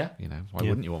 yeah. Why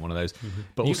wouldn't you want one of those?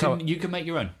 But You also, can make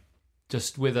your own,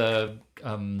 just with a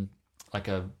like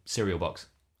a cereal box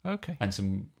okay, and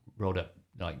some rolled up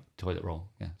like toilet roll.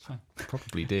 Yeah, it's fine.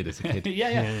 probably did as a kid.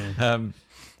 yeah.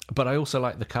 But I also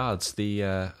like the cards,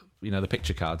 the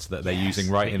picture cards that they're Yes,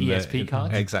 using right the in ESP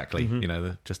cards. Exactly.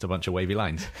 Just a bunch of wavy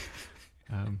lines.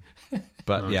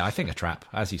 But yeah, I think a trap,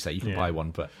 as you say, you can buy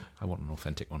one, but I want an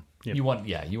authentic one. Yep. You want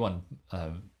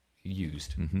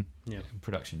used, Yeah.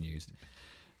 production used.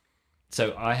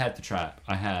 So I had the trap.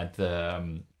 I had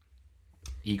the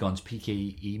Egon's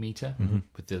PKE meter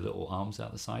with the little arms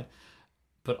out the side.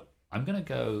 But I'm going to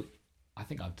go. I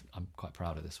think I'm quite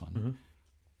proud of this one.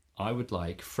 I would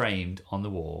like framed on the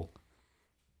wall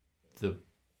the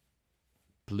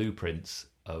blueprints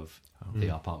of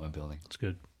the apartment building. It's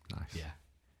good. Nice. Yeah,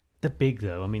 They're big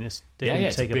though. I mean, it's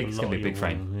it's take up it's a going lot to be a of big your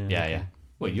frame. wall. Yeah.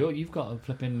 Well, you've got a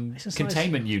flipping It's a size-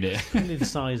 containment unit. Only the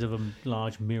size of a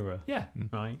large mirror. Yeah,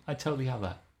 Right. I totally have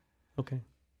that. Okay.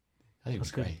 I think it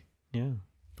was That's good. great. Yeah.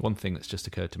 One thing that's just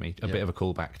occurred to me, a Yeah. bit of a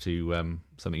callback to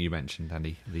something you mentioned,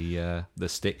 Andy, the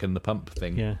stick and the pump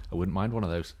thing. Yeah. I wouldn't mind one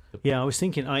of those. Yeah, I was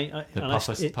thinking. The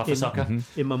and puffer sucker.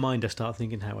 In my mind, I start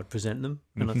thinking how I'd present them,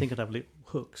 and I think I'd have little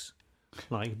hooks,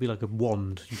 like it'd be like a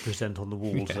wand you present on the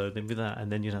wall. Yeah. So then with that,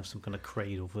 and then you'd have some kind of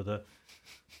cradle for the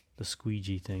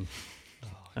squeegee thing.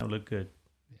 That would look good.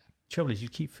 Trouble is, you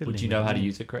keep filling. Would you know how to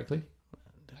use it correctly?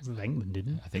 Venkman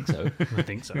didn't. I think so. I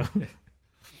think so.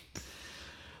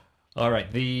 All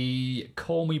right, the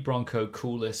Call Me Bronco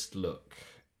coolest look.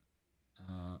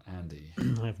 Andy.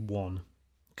 I have one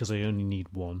because I only need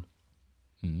one.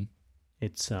 Mhm.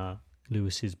 It's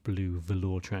Lewis's blue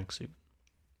velour tracksuit.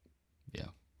 Yeah.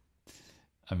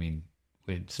 I mean,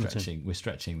 we're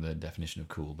stretching the definition of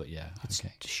cool, but yeah, It's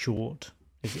okay. short.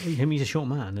 He's a short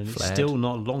man, and Flared. it's still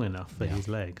not long enough for Yeah. his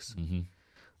legs.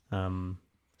 Mm-hmm.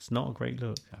 It's not a great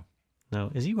look. Yeah.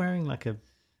 No, is he wearing like a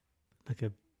like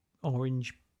a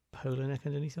orange polo neck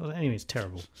underneath. Anyway, it's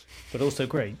terrible, but also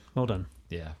great. Well done.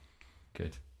 Yeah,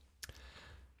 good.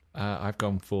 I've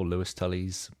gone for Lewis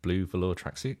Tully's blue velour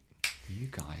tracksuit. You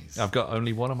guys. I've got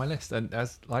only one on my list, and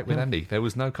as like with Andy, there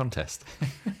was no contest.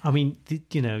 I mean,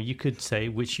 you could say,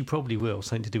 which you probably will,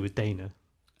 something to do with Dana.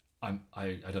 I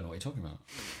don't know what you're talking about.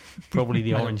 Probably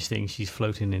the orange thing she's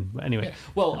floating in. But anyway. Yeah.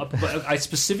 Well, but I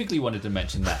specifically wanted to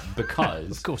mention that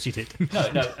because... Of course you did.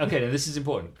 No, okay, now this is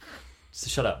important. So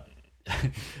shut up.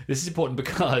 This is important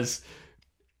because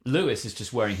Lewis is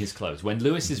just wearing his clothes. When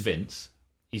Lewis is Vince,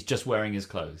 he's just wearing his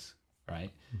clothes, right?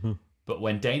 Mm-hmm. But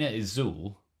when Dana is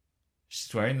Zool,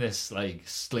 she's wearing this like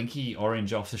slinky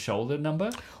orange off-the-shoulder number.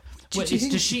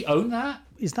 Does she own that?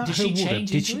 Is that did her she wardrobe?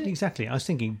 change Did into she it? exactly? I was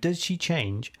thinking, does she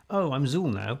change? Oh, I'm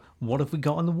Zool now. What have we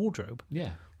got in the wardrobe?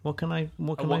 Yeah. What can I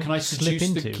slip seduce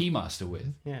into? the Keymaster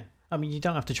with? Yeah. I mean, you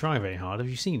don't have to try very hard. Have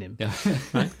you seen him? Yeah.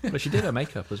 Right? But she did her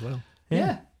makeup as well.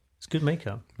 Yeah. It's good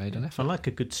makeup. Made an I effort. like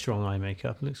a good strong eye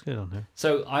makeup. It looks good on her.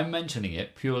 So I'm mentioning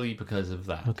it purely because of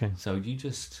that. Okay. So you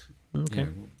just Okay.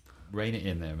 rein it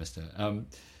in there, mister.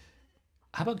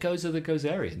 How about Gozer the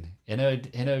Gozerian in a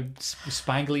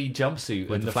spangly jumpsuit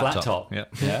with the flat top? Yeah.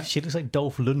 Yeah. She looks like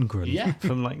Dolph Lundgren. Yeah.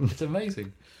 From like. It's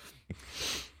amazing.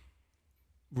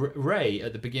 Ray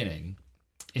at the beginning.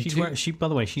 By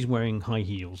the way, she's wearing high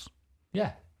heels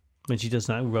Yeah. when she does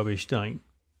that rubbish like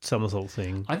somersault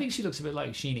thing. I think she looks a bit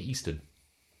like Sheena Easton.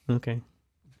 Okay.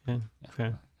 Yeah.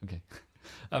 Fair. Okay.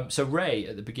 So Ray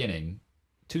at the beginning,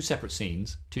 2 separate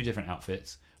scenes, 2 different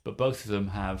outfits, but both of them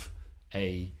have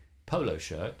a polo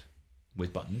shirt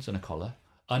with buttons and a collar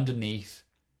underneath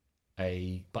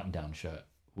a button-down shirt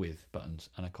with buttons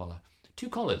and a collar. 2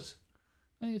 collars.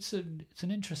 It's an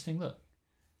interesting look.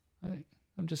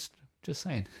 I'm just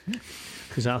saying.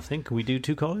 Is that a thing? Can we do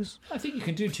 2 collars? I think you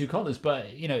can do 2 collars, but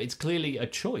it's clearly a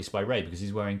choice by Ray because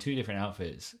he's wearing 2 different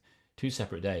outfits, 2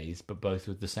 separate days, but both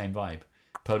with the same vibe.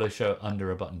 Polo shirt under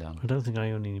a button-down. I don't think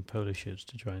I own any polo shirts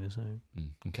to try this out.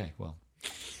 Okay, well,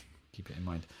 keep it in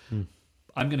mind.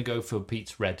 I'm going to go for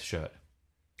Pete's red shirt.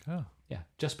 Oh. Yeah,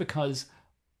 just because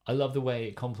I love the way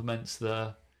it complements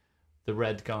the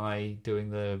red guy doing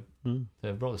the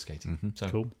roller skating. Mm-hmm. So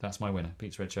Cool. That's my winner,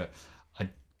 Pete's red shirt.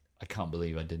 I can't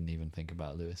believe I didn't even think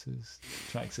about Lewis's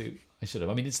tracksuit. I should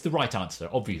have. I mean, it's the right answer.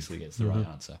 Obviously, it's the right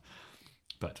answer.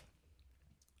 But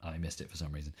I missed it for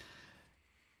some reason.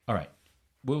 All right.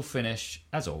 We'll finish,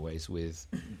 as always, with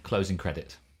closing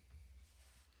credit.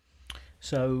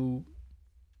 So,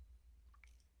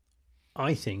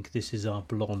 I think this is our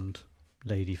blonde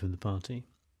lady from the party.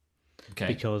 Okay.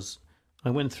 Because I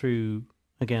went through,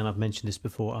 again, I've mentioned this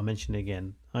before, I'll mention it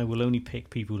again. I will only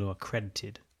pick people who are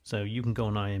credited. So you can go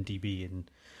on IMDb and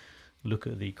look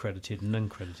at the credited and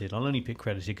uncredited. I'll only pick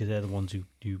credited because they're the ones who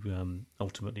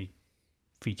ultimately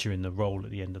feature in the role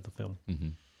at the end of the film.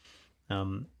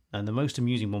 Mm-hmm. And the most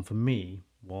amusing one for me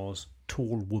was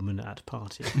tall woman at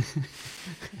party.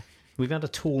 We've had a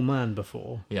tall man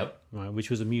before, Yep. right,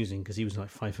 which was amusing because he was like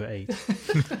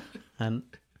 5'8", and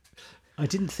I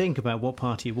didn't think about what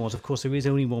party it was. Of course, there is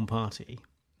only one party,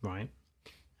 right?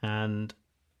 And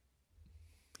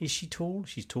is she tall?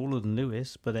 She's taller than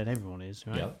Lewis, but then everyone is,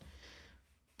 right? Yep.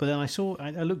 But then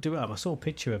I looked her up. I saw a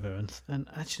picture of her, and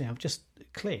actually, I've just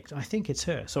clicked. I think it's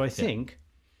her. So I think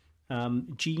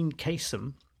Jean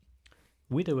Kasem,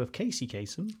 widow of Casey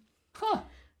Kasem,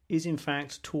 is in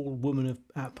fact tall woman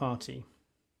at party.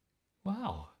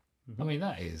 Wow. I mean,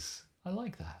 I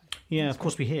like that. Yeah, of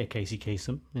course we hear Casey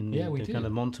Kasem in the we do. kind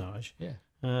of montage.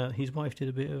 Yeah. His wife did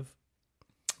a bit of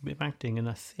acting, and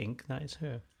I think that is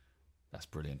her. That's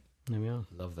brilliant. There we are.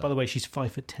 Love that. By the way, she's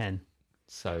 5'10".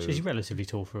 So She's relatively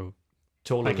tall for a...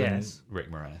 taller I than guess. Rick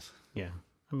Moranis. Yeah.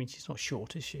 I mean, she's not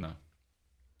short, is she? No.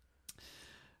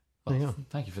 There you Well, are.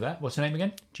 thank you for that. What's her name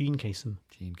again? Jean Kasem.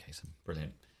 Jean Kasem.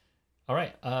 Brilliant. All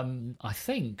right. I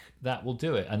think that will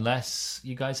do it. Unless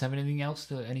you guys have anything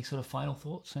else, any sort of final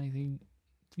thoughts, anything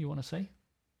you want to say?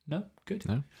 No? Good.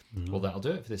 No. Well, that'll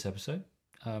do it for this episode.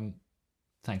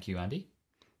 Thank you, Andy.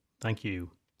 Thank you.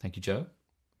 Thank you, Joe.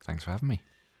 Thanks for having me.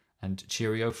 And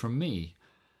cheerio from me.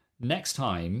 Next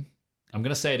time, I'm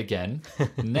going to say it again.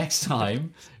 Next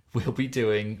time, we'll be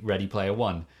doing Ready Player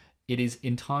One. It is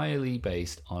entirely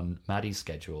based on Maddie's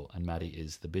schedule, and Maddie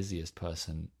is the busiest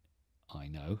person I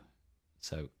know.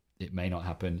 So it may not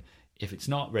happen. If it's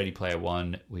not Ready Player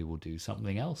One, we will do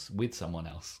something else with someone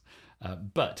else.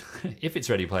 But if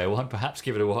it's Ready Player One, perhaps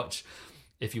give it a watch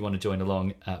if you want to join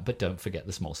along. But don't forget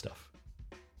the small stuff.